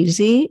so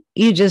easy.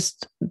 You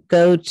just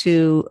go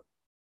to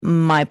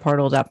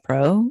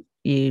myportal.pro.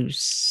 You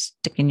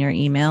stick in your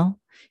email,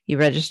 you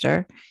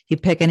register, you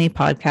pick any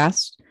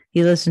podcast,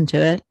 you listen to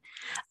it.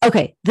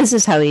 Okay, this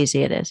is how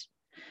easy it is.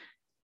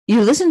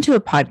 You listen to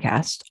a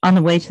podcast on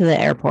the way to the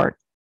airport.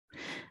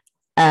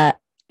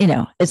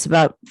 It's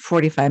about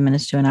 45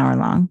 minutes to an hour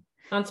long.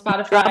 On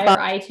Spotify or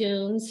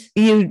iTunes.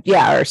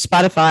 Or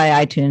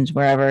Spotify, iTunes,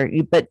 wherever.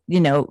 But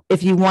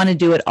if you want to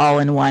do it all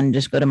in one,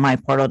 just go to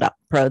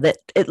myportal.pro. That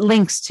it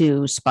links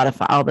to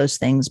Spotify, all those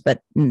things. But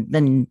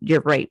then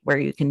you're right where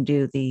you can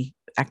do the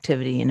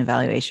activity and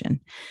evaluation.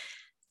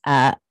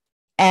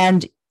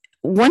 And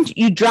once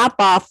you drop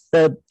off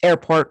the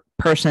airport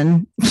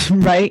person,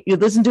 right? You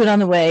listen to it on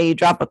the way. You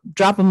drop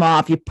them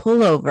off. You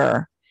pull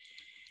over,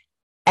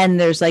 and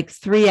there's like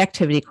 3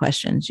 activity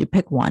questions. You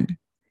pick one.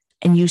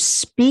 And you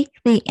speak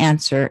the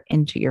answer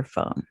into your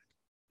phone,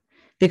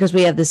 because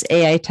we have this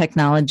AI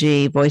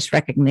technology voice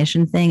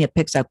recognition thing. It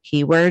picks up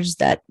keywords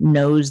that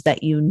knows that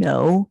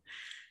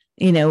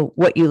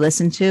what you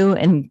listen to,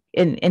 and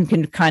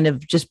can kind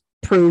of just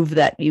prove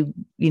that you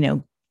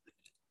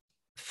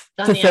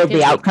fulfilled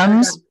the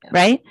outcomes,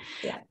 right?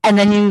 Yeah. And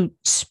then you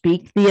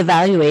speak the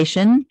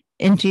evaluation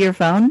into your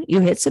phone.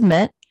 You hit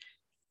submit,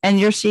 and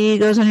your CE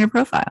goes on your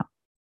profile.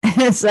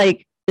 It's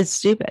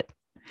stupid.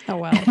 Oh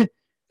wow.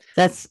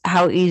 That's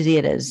how easy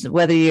it is.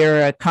 Whether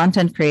you're a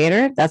content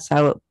creator, that's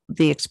how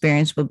the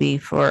experience will be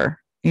for,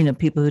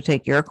 people who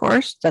take your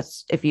course.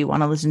 That's if you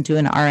want to listen to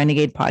an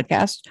RNegade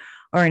podcast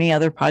or any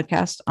other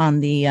podcast on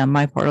the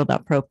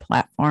myportal.pro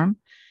platform.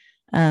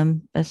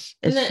 And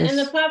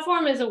the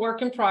platform is a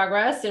work in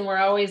progress, and we're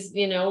always,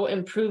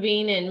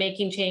 improving and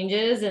making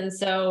changes. And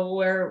so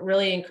we're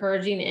really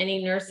encouraging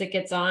any nurse that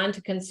gets on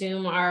to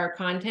consume our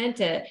content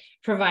to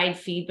provide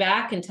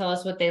feedback and tell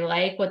us what they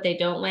like, what they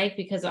don't like,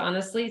 because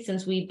honestly,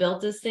 since we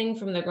built this thing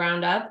from the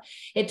ground up,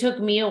 it took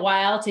me a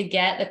while to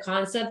get the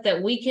concept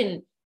that we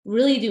can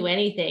really do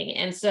anything.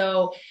 And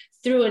so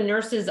through a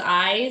nurse's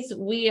eyes,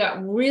 we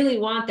really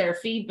want their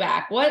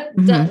feedback. What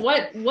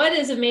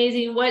is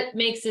amazing? What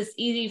makes this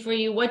easy for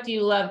you? What do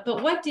you love?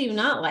 But what do you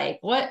not like?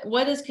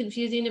 What is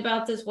confusing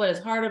about this? What is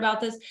hard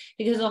about this?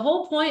 Because the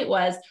whole point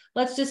was,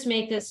 let's just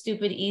make this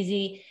stupid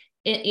easy,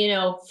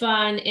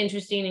 fun,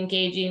 interesting,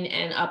 engaging,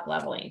 and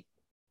up-leveling.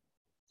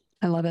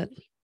 I love it.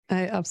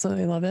 I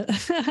absolutely love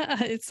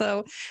it.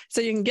 So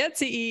you can get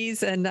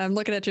CEs, and I'm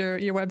looking at your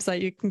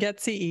website. You can get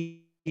CEs.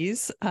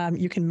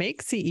 You can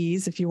make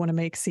CEs if you want to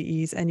make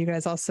CEs. And you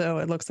guys also,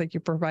 it looks like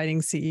you're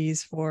providing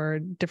CEs for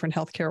different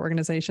healthcare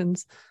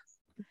organizations.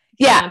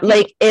 Yeah.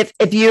 Like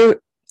if you're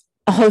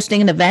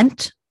hosting an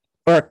event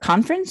or a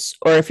conference,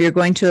 or if you're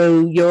going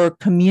to your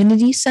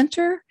community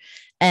center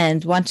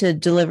and want to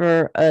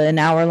deliver an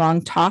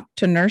hour-long talk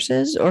to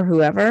nurses or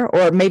whoever,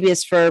 or maybe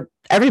it's for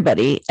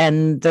everybody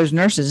and there's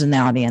nurses in the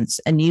audience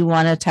and you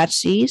want to attach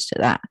CEs to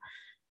that,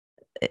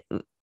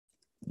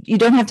 you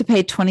don't have to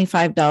pay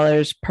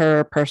 $25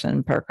 per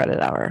person per credit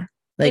hour.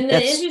 Like, and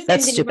the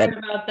interesting thing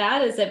part about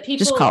that is that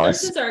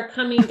nurses are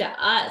coming to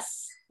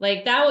us.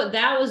 Like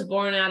that was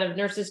born out of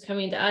nurses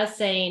coming to us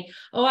saying,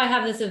 oh, I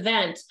have this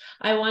event.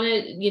 I want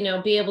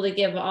to, be able to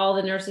give all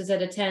the nurses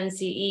that attend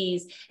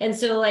CEs. And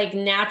so like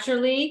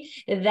naturally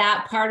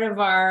that part of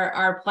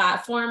our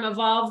platform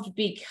evolved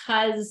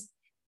because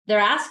they're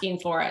asking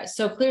for it.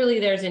 So clearly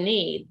there's a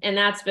need, and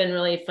that's been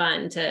really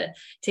fun to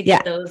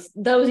get those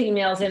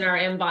emails in our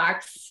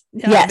inbox.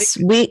 Yes,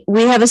 we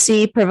have a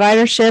CE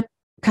providership.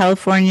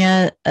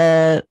 California's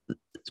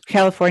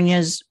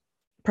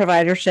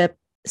providership,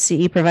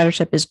 CE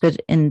providership is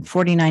good in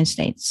 49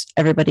 states,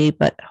 everybody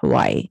but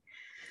Hawaii.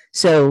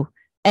 So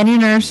any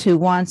nurse who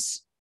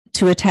wants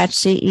to attach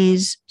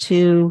CEs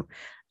to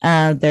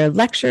their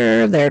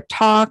lecture, their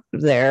talk,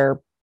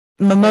 their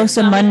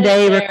Mimosa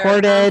Monday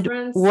recorded,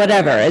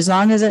 whatever, as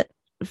long as it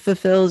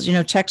fulfills,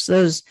 checks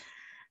those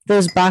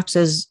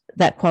boxes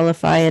that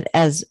qualify it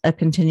as a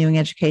continuing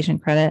education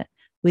credit,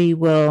 we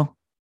will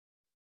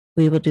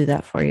do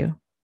that for you.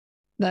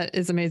 That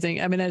is amazing.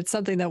 I mean, it's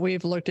something that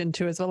we've looked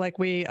into as well. Like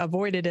we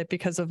avoided it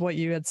because of what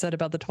you had said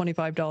about the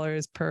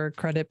 $25 per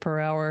credit per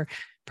hour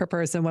per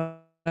person,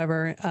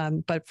 whatever.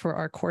 But for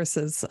our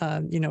courses,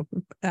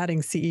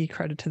 adding CE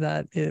credit to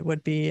that, it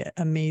would be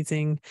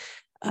amazing.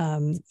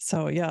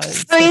 So yeah,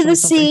 free the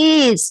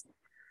CEs.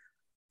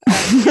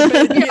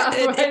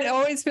 It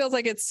always feels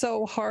like it's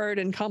so hard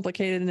and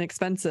complicated and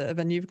expensive,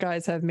 and you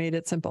guys have made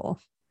it simple.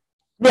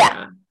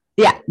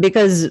 Yeah,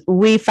 because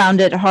we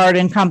found it hard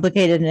and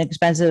complicated and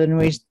expensive, and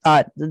we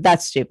thought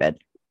that's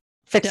stupid.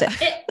 Fix it.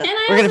 And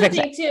I also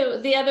think too,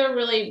 the other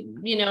really,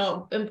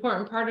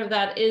 important part of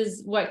that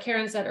is what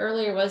Karen said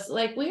earlier was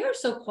like, we are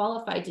so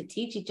qualified to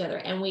teach each other,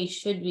 and we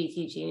should be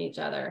teaching each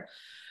other,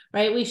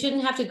 right? We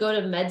shouldn't have to go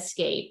to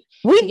Medscape.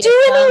 We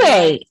do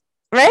anyway,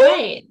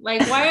 right?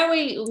 Like, why are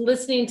we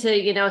listening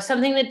to,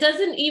 something that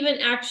doesn't even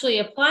actually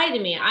apply to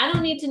me? I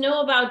don't need to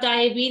know about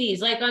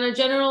diabetes, like on a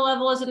general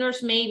level as a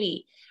nurse,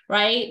 maybe,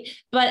 right?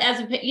 But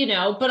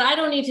but I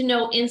don't need to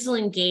know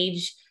insulin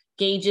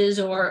gauges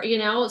or,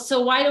 so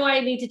why do I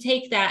need to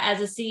take that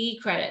as a CE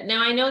credit?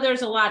 Now I know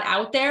there's a lot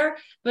out there,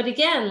 but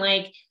again,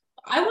 like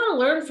I want to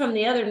learn from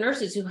the other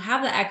nurses who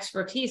have the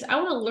expertise. I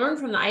want to learn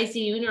from the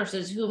ICU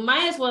nurses who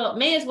may as well,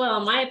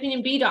 in my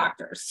opinion, be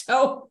doctors.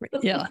 So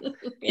yeah,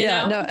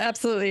 no,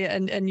 absolutely.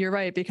 And you're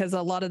right, because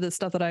a lot of the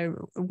stuff that I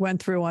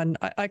went through on,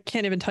 I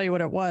can't even tell you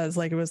what it was.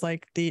 Like, it was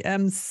like the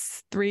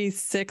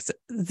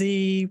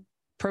M36Z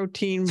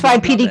protein. That's why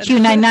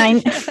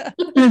PDQ99.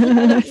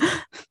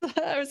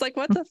 I was like,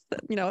 what the,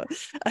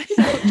 I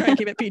don't try to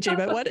keep it PG,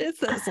 but what is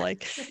this?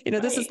 Like,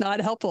 this is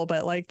not helpful,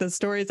 but like the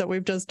stories that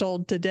we've just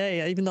told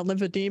today, even the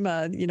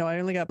lymphedema, I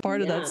only got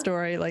part of that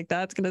story. Like,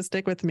 that's going to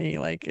stick with me.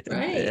 Like,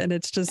 and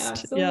it's just,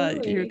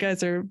 absolutely. you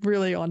guys are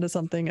really onto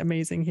something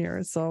amazing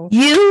here. So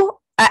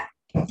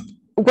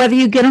whether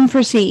you get them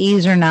for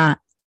CEs or not,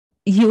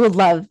 you will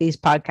love these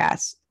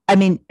podcasts. I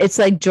mean, it's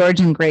like George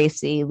and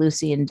Gracie,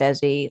 Lucy and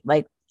Desi,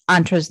 like,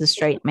 Antra's the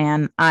straight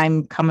man.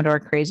 I'm Commodore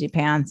Crazy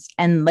Pants.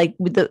 And like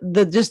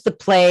the just the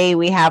play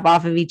we have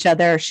off of each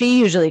other. She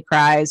usually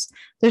cries.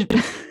 There's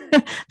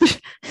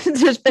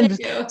been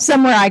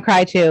somewhere I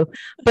cry too.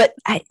 But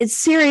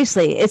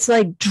it's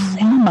like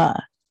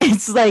drama.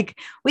 It's like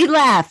we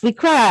laugh, we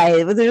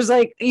cry. There's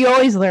like, you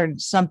always learn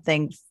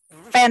something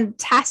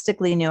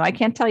fantastically new. I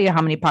can't tell you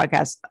how many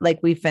podcasts like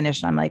we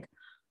finished. I'm like,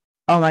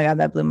 oh my God,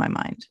 that blew my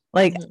mind.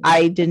 Like,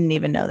 I didn't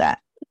even know that.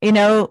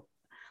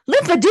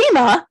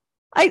 Lymphedema.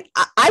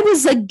 I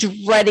was like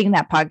dreading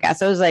that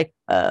podcast. I was like,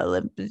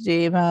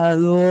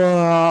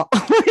 lymphedema.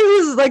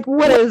 It was like,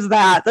 what is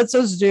that? That's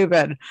so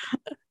stupid.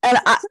 And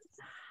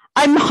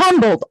I'm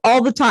humbled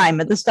all the time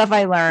at the stuff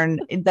I learn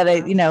that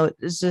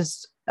it's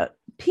just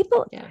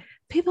people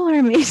are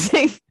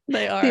amazing.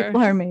 They are.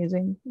 People are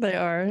amazing. They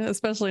are,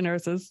 especially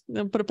nurses.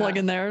 Put a plug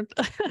in there.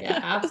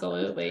 Yeah,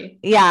 absolutely.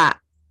 Yeah.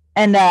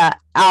 And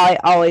I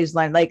always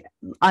learn, like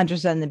Andra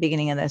said in the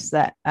beginning of this,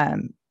 that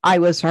I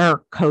was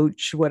her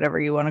coach, whatever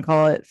you want to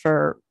call it,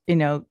 for,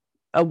 a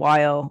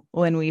while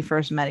when we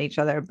first met each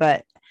other.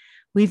 But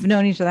we've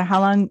known each other how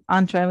long,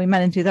 Antra? We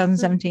met in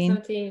 2017.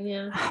 17,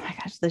 yeah. Oh my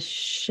gosh, the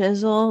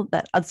shizzle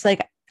that it's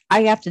like,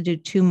 I have to do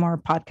 2 more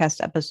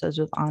podcast episodes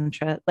with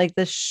Antra. Like,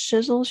 the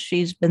shizzle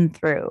she's been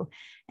through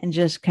and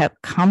just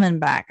kept coming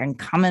back. And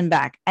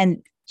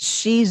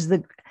she's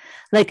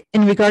like,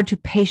 in regard to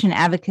patient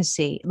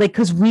advocacy, like,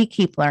 because we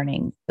keep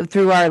learning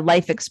through our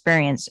life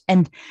experience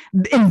and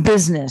in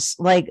business,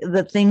 like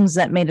the things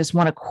that made us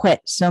want to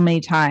quit so many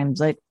times,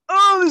 like,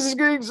 oh, this is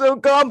getting so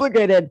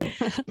complicated,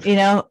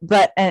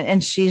 but,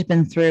 and she's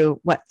been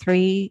through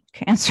 3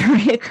 cancer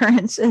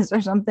reoccurrences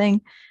or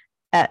something.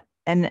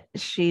 And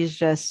she's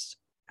just,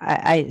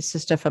 it's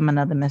sister from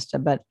another mister,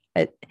 but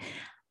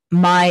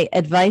my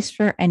advice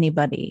for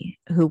anybody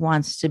who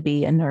wants to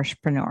be a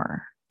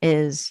nursepreneur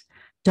is,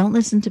 don't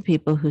listen to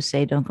people who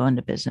say don't go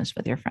into business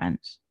with your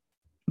friends,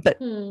 but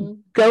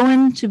go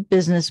into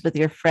business with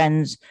your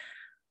friends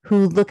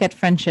who look at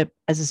friendship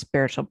as a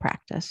spiritual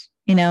practice.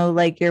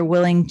 Like, you're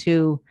willing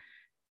to,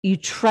 you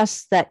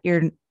trust that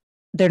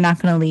they're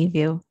not going to leave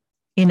you,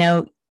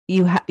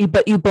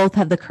 but you both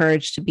have the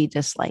courage to be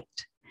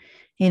disliked,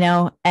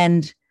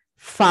 and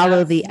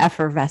follow the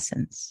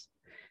effervescence.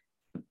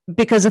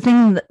 Because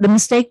the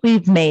mistake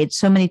we've made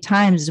so many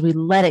times is we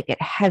let it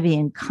get heavy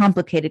and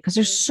complicated because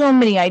there's so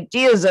many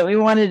ideas that we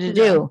wanted to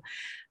do.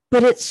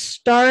 But it's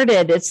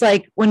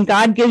like when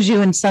God gives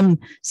you in some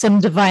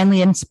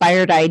divinely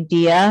inspired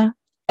idea,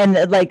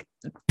 and like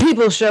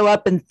people show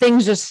up and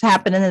things just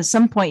happen, and at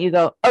some point you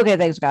go, okay,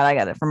 thanks God, I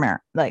got it from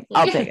here. Like,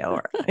 I'll take it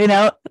over, and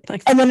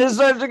then it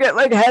starts to get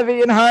like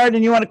heavy and hard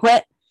and you want to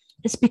quit.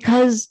 It's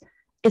because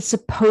it's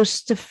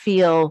supposed to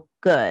feel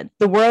good.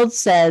 The world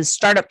says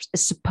startups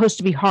is supposed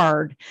to be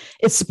hard.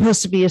 It's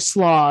supposed to be a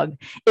slog.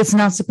 It's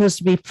not supposed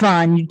to be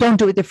fun. You don't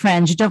do it with your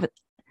friends.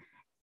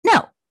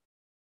 No.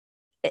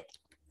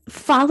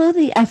 Follow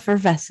the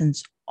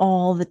effervescence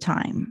all the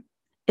time.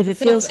 If it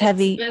feels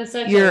heavy, it's been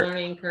such a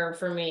learning curve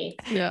for me.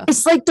 Yeah.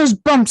 It's like those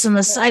bumps on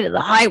the side of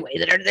the highway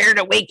that are there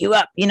to wake you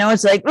up.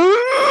 It's like,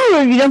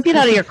 you don't get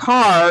out of your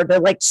car to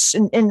like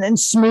and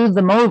smooth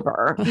them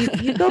over.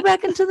 You go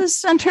back into the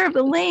center of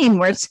the lane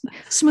where it's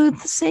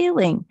smooth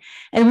sailing.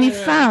 And we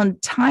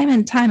found time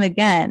and time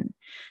again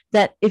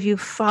that if you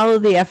follow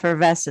the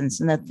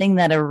effervescence and the thing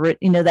that,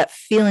 that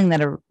feeling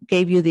that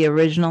gave you the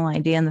original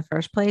idea in the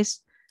first place,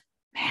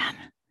 man,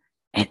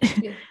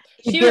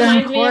 she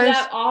reminds me of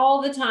that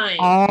all the time.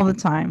 All the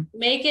time.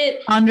 Make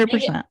it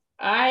 100%.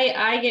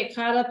 I get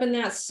caught up in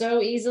that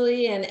so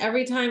easily, and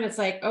every time it's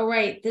like, oh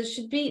right, it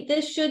should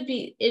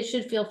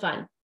feel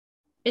fun.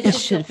 It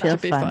should feel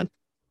fun.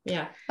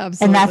 Yeah,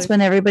 absolutely. And that's when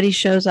everybody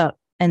shows up,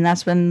 and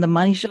that's when the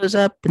money shows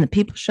up, and the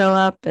people show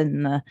up,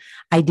 and the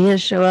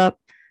ideas show up.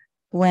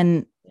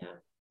 When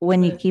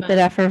you keep it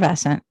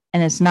effervescent,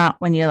 and it's not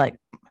when you're like,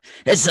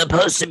 it's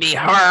supposed to be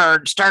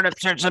hard.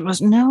 Startups are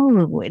supposed.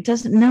 No, it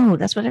doesn't. No,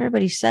 that's what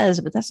everybody says,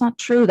 but that's not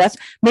true. That's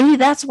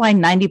why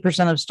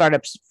 90% of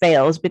startups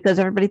fail, is because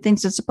everybody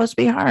thinks it's supposed to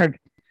be hard.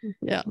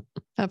 Yeah,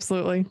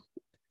 absolutely.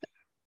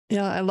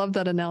 Yeah, I love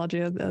that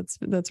analogy.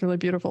 That's really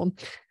beautiful.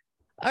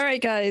 All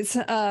right, guys.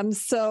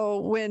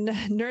 So when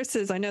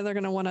nurses, I know they're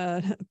going to want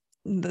to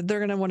they're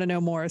going to want to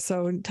know more.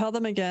 So tell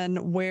them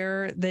again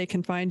where they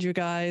can find you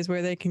guys,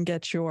 where they can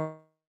get your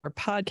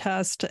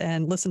podcast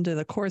and listen to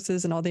the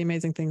courses and all the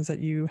amazing things that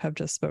you have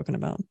just spoken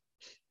about.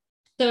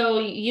 So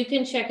you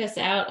can check us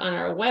out on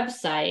our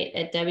website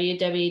at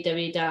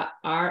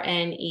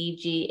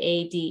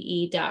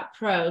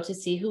www.rnegade.pro to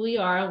see who we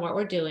are and what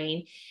we're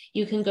doing.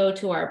 You can go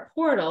to our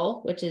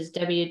portal, which is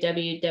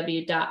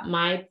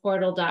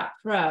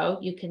www.myportal.pro.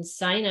 You can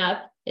sign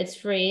up. It's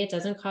free. It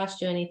doesn't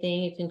cost you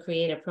anything. You can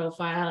create a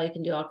profile. You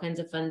can do all kinds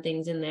of fun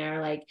things in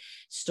there, like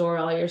store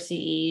all your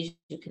CEs.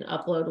 You can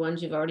upload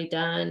ones you've already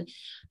done.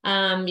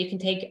 You can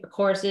take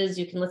courses.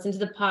 You can listen to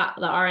the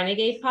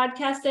RNegade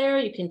podcast there.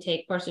 You can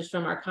take courses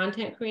from our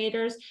content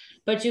creators,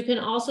 but you can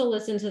also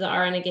listen to the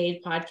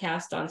RNegade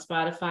podcast on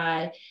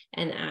Spotify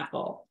and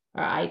Apple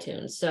or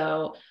iTunes.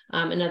 So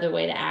another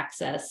way to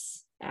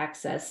access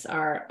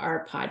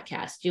our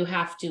podcast. You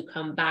have to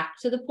come back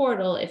to the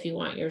portal if you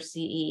want your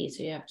CE.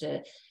 So you have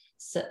to,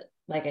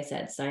 like I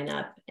said, sign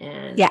up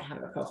and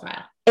have a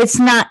profile. It's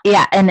not,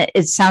 and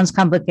it sounds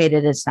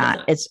complicated. It's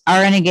not. It's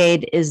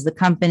RNegade is the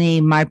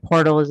company. My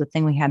portal is the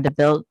thing we had to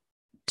build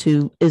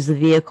is the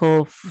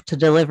vehicle to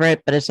deliver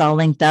it, but it's all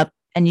linked up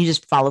and you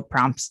just follow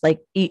prompts. Like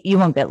you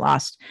won't get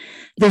lost.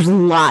 There's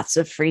lots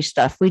of free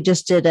stuff. We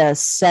just did a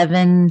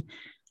seven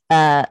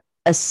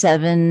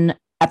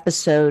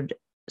episode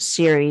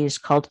series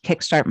called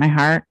Kickstart My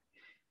Heart.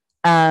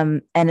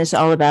 And it's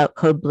all about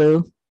code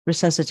blue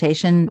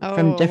resuscitation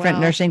from different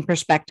nursing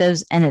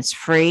perspectives. And it's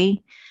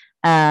free.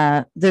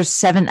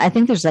 There's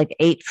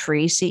 8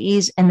 free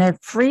CEs, and they're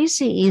free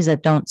CEs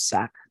that don't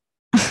suck.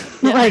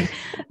 Like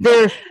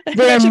they're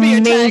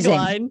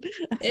amazing.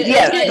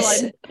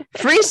 Yes.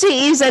 Free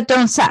CEs that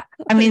don't suck.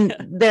 I mean,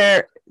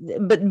 but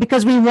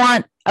because we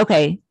want,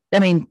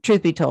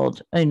 truth be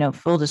told,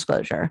 full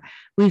disclosure,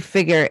 we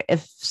figure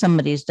if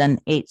somebody's done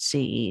 8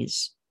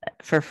 CEs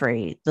for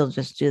free, they'll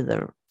just do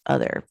the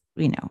other,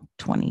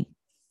 20,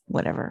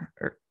 whatever,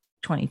 or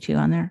 22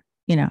 on there,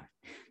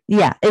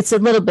 Yeah, it's a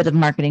little bit of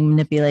marketing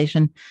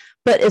manipulation,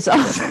 but it's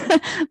also,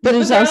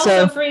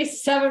 also free,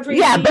 7 free.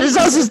 Yeah, but it's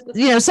also,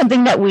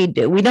 something that we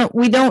do. We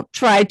don't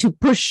try to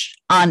push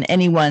on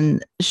anyone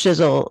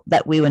shizzle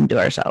that we wouldn't do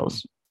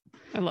ourselves.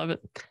 I love it.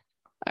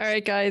 All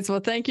right, guys. Well,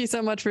 thank you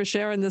so much for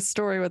sharing this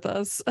story with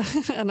us.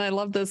 And I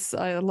love this.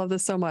 I love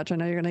this so much. I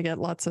know you're going to get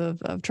lots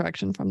of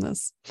traction from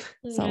this.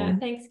 So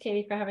thanks,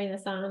 Catie, for having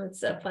us on.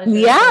 It's a pleasure.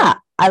 Yeah.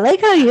 I like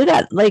how you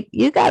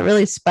got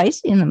really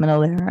spicy in the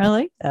middle there. I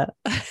like that.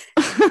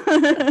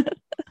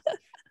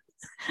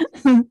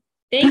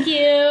 Thank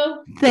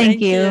you.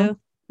 Thank you.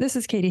 This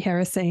is Catie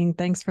Harris saying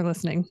thanks for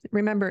listening.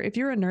 Remember, if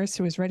you're a nurse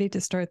who is ready to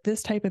start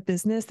this type of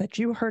business that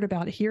you heard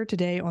about here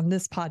today on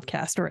this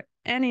podcast, or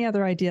any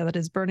other idea that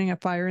is burning a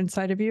fire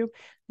inside of you,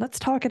 let's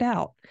talk it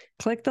out.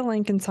 Click the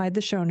link inside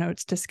the show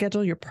notes to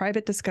schedule your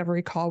private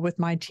discovery call with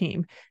my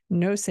team.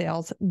 No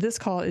sales. This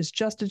call is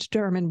just to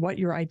determine what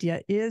your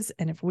idea is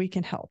and if we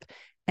can help.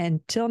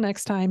 Until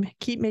next time,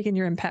 keep making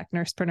your impact,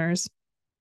 nursepreneurs.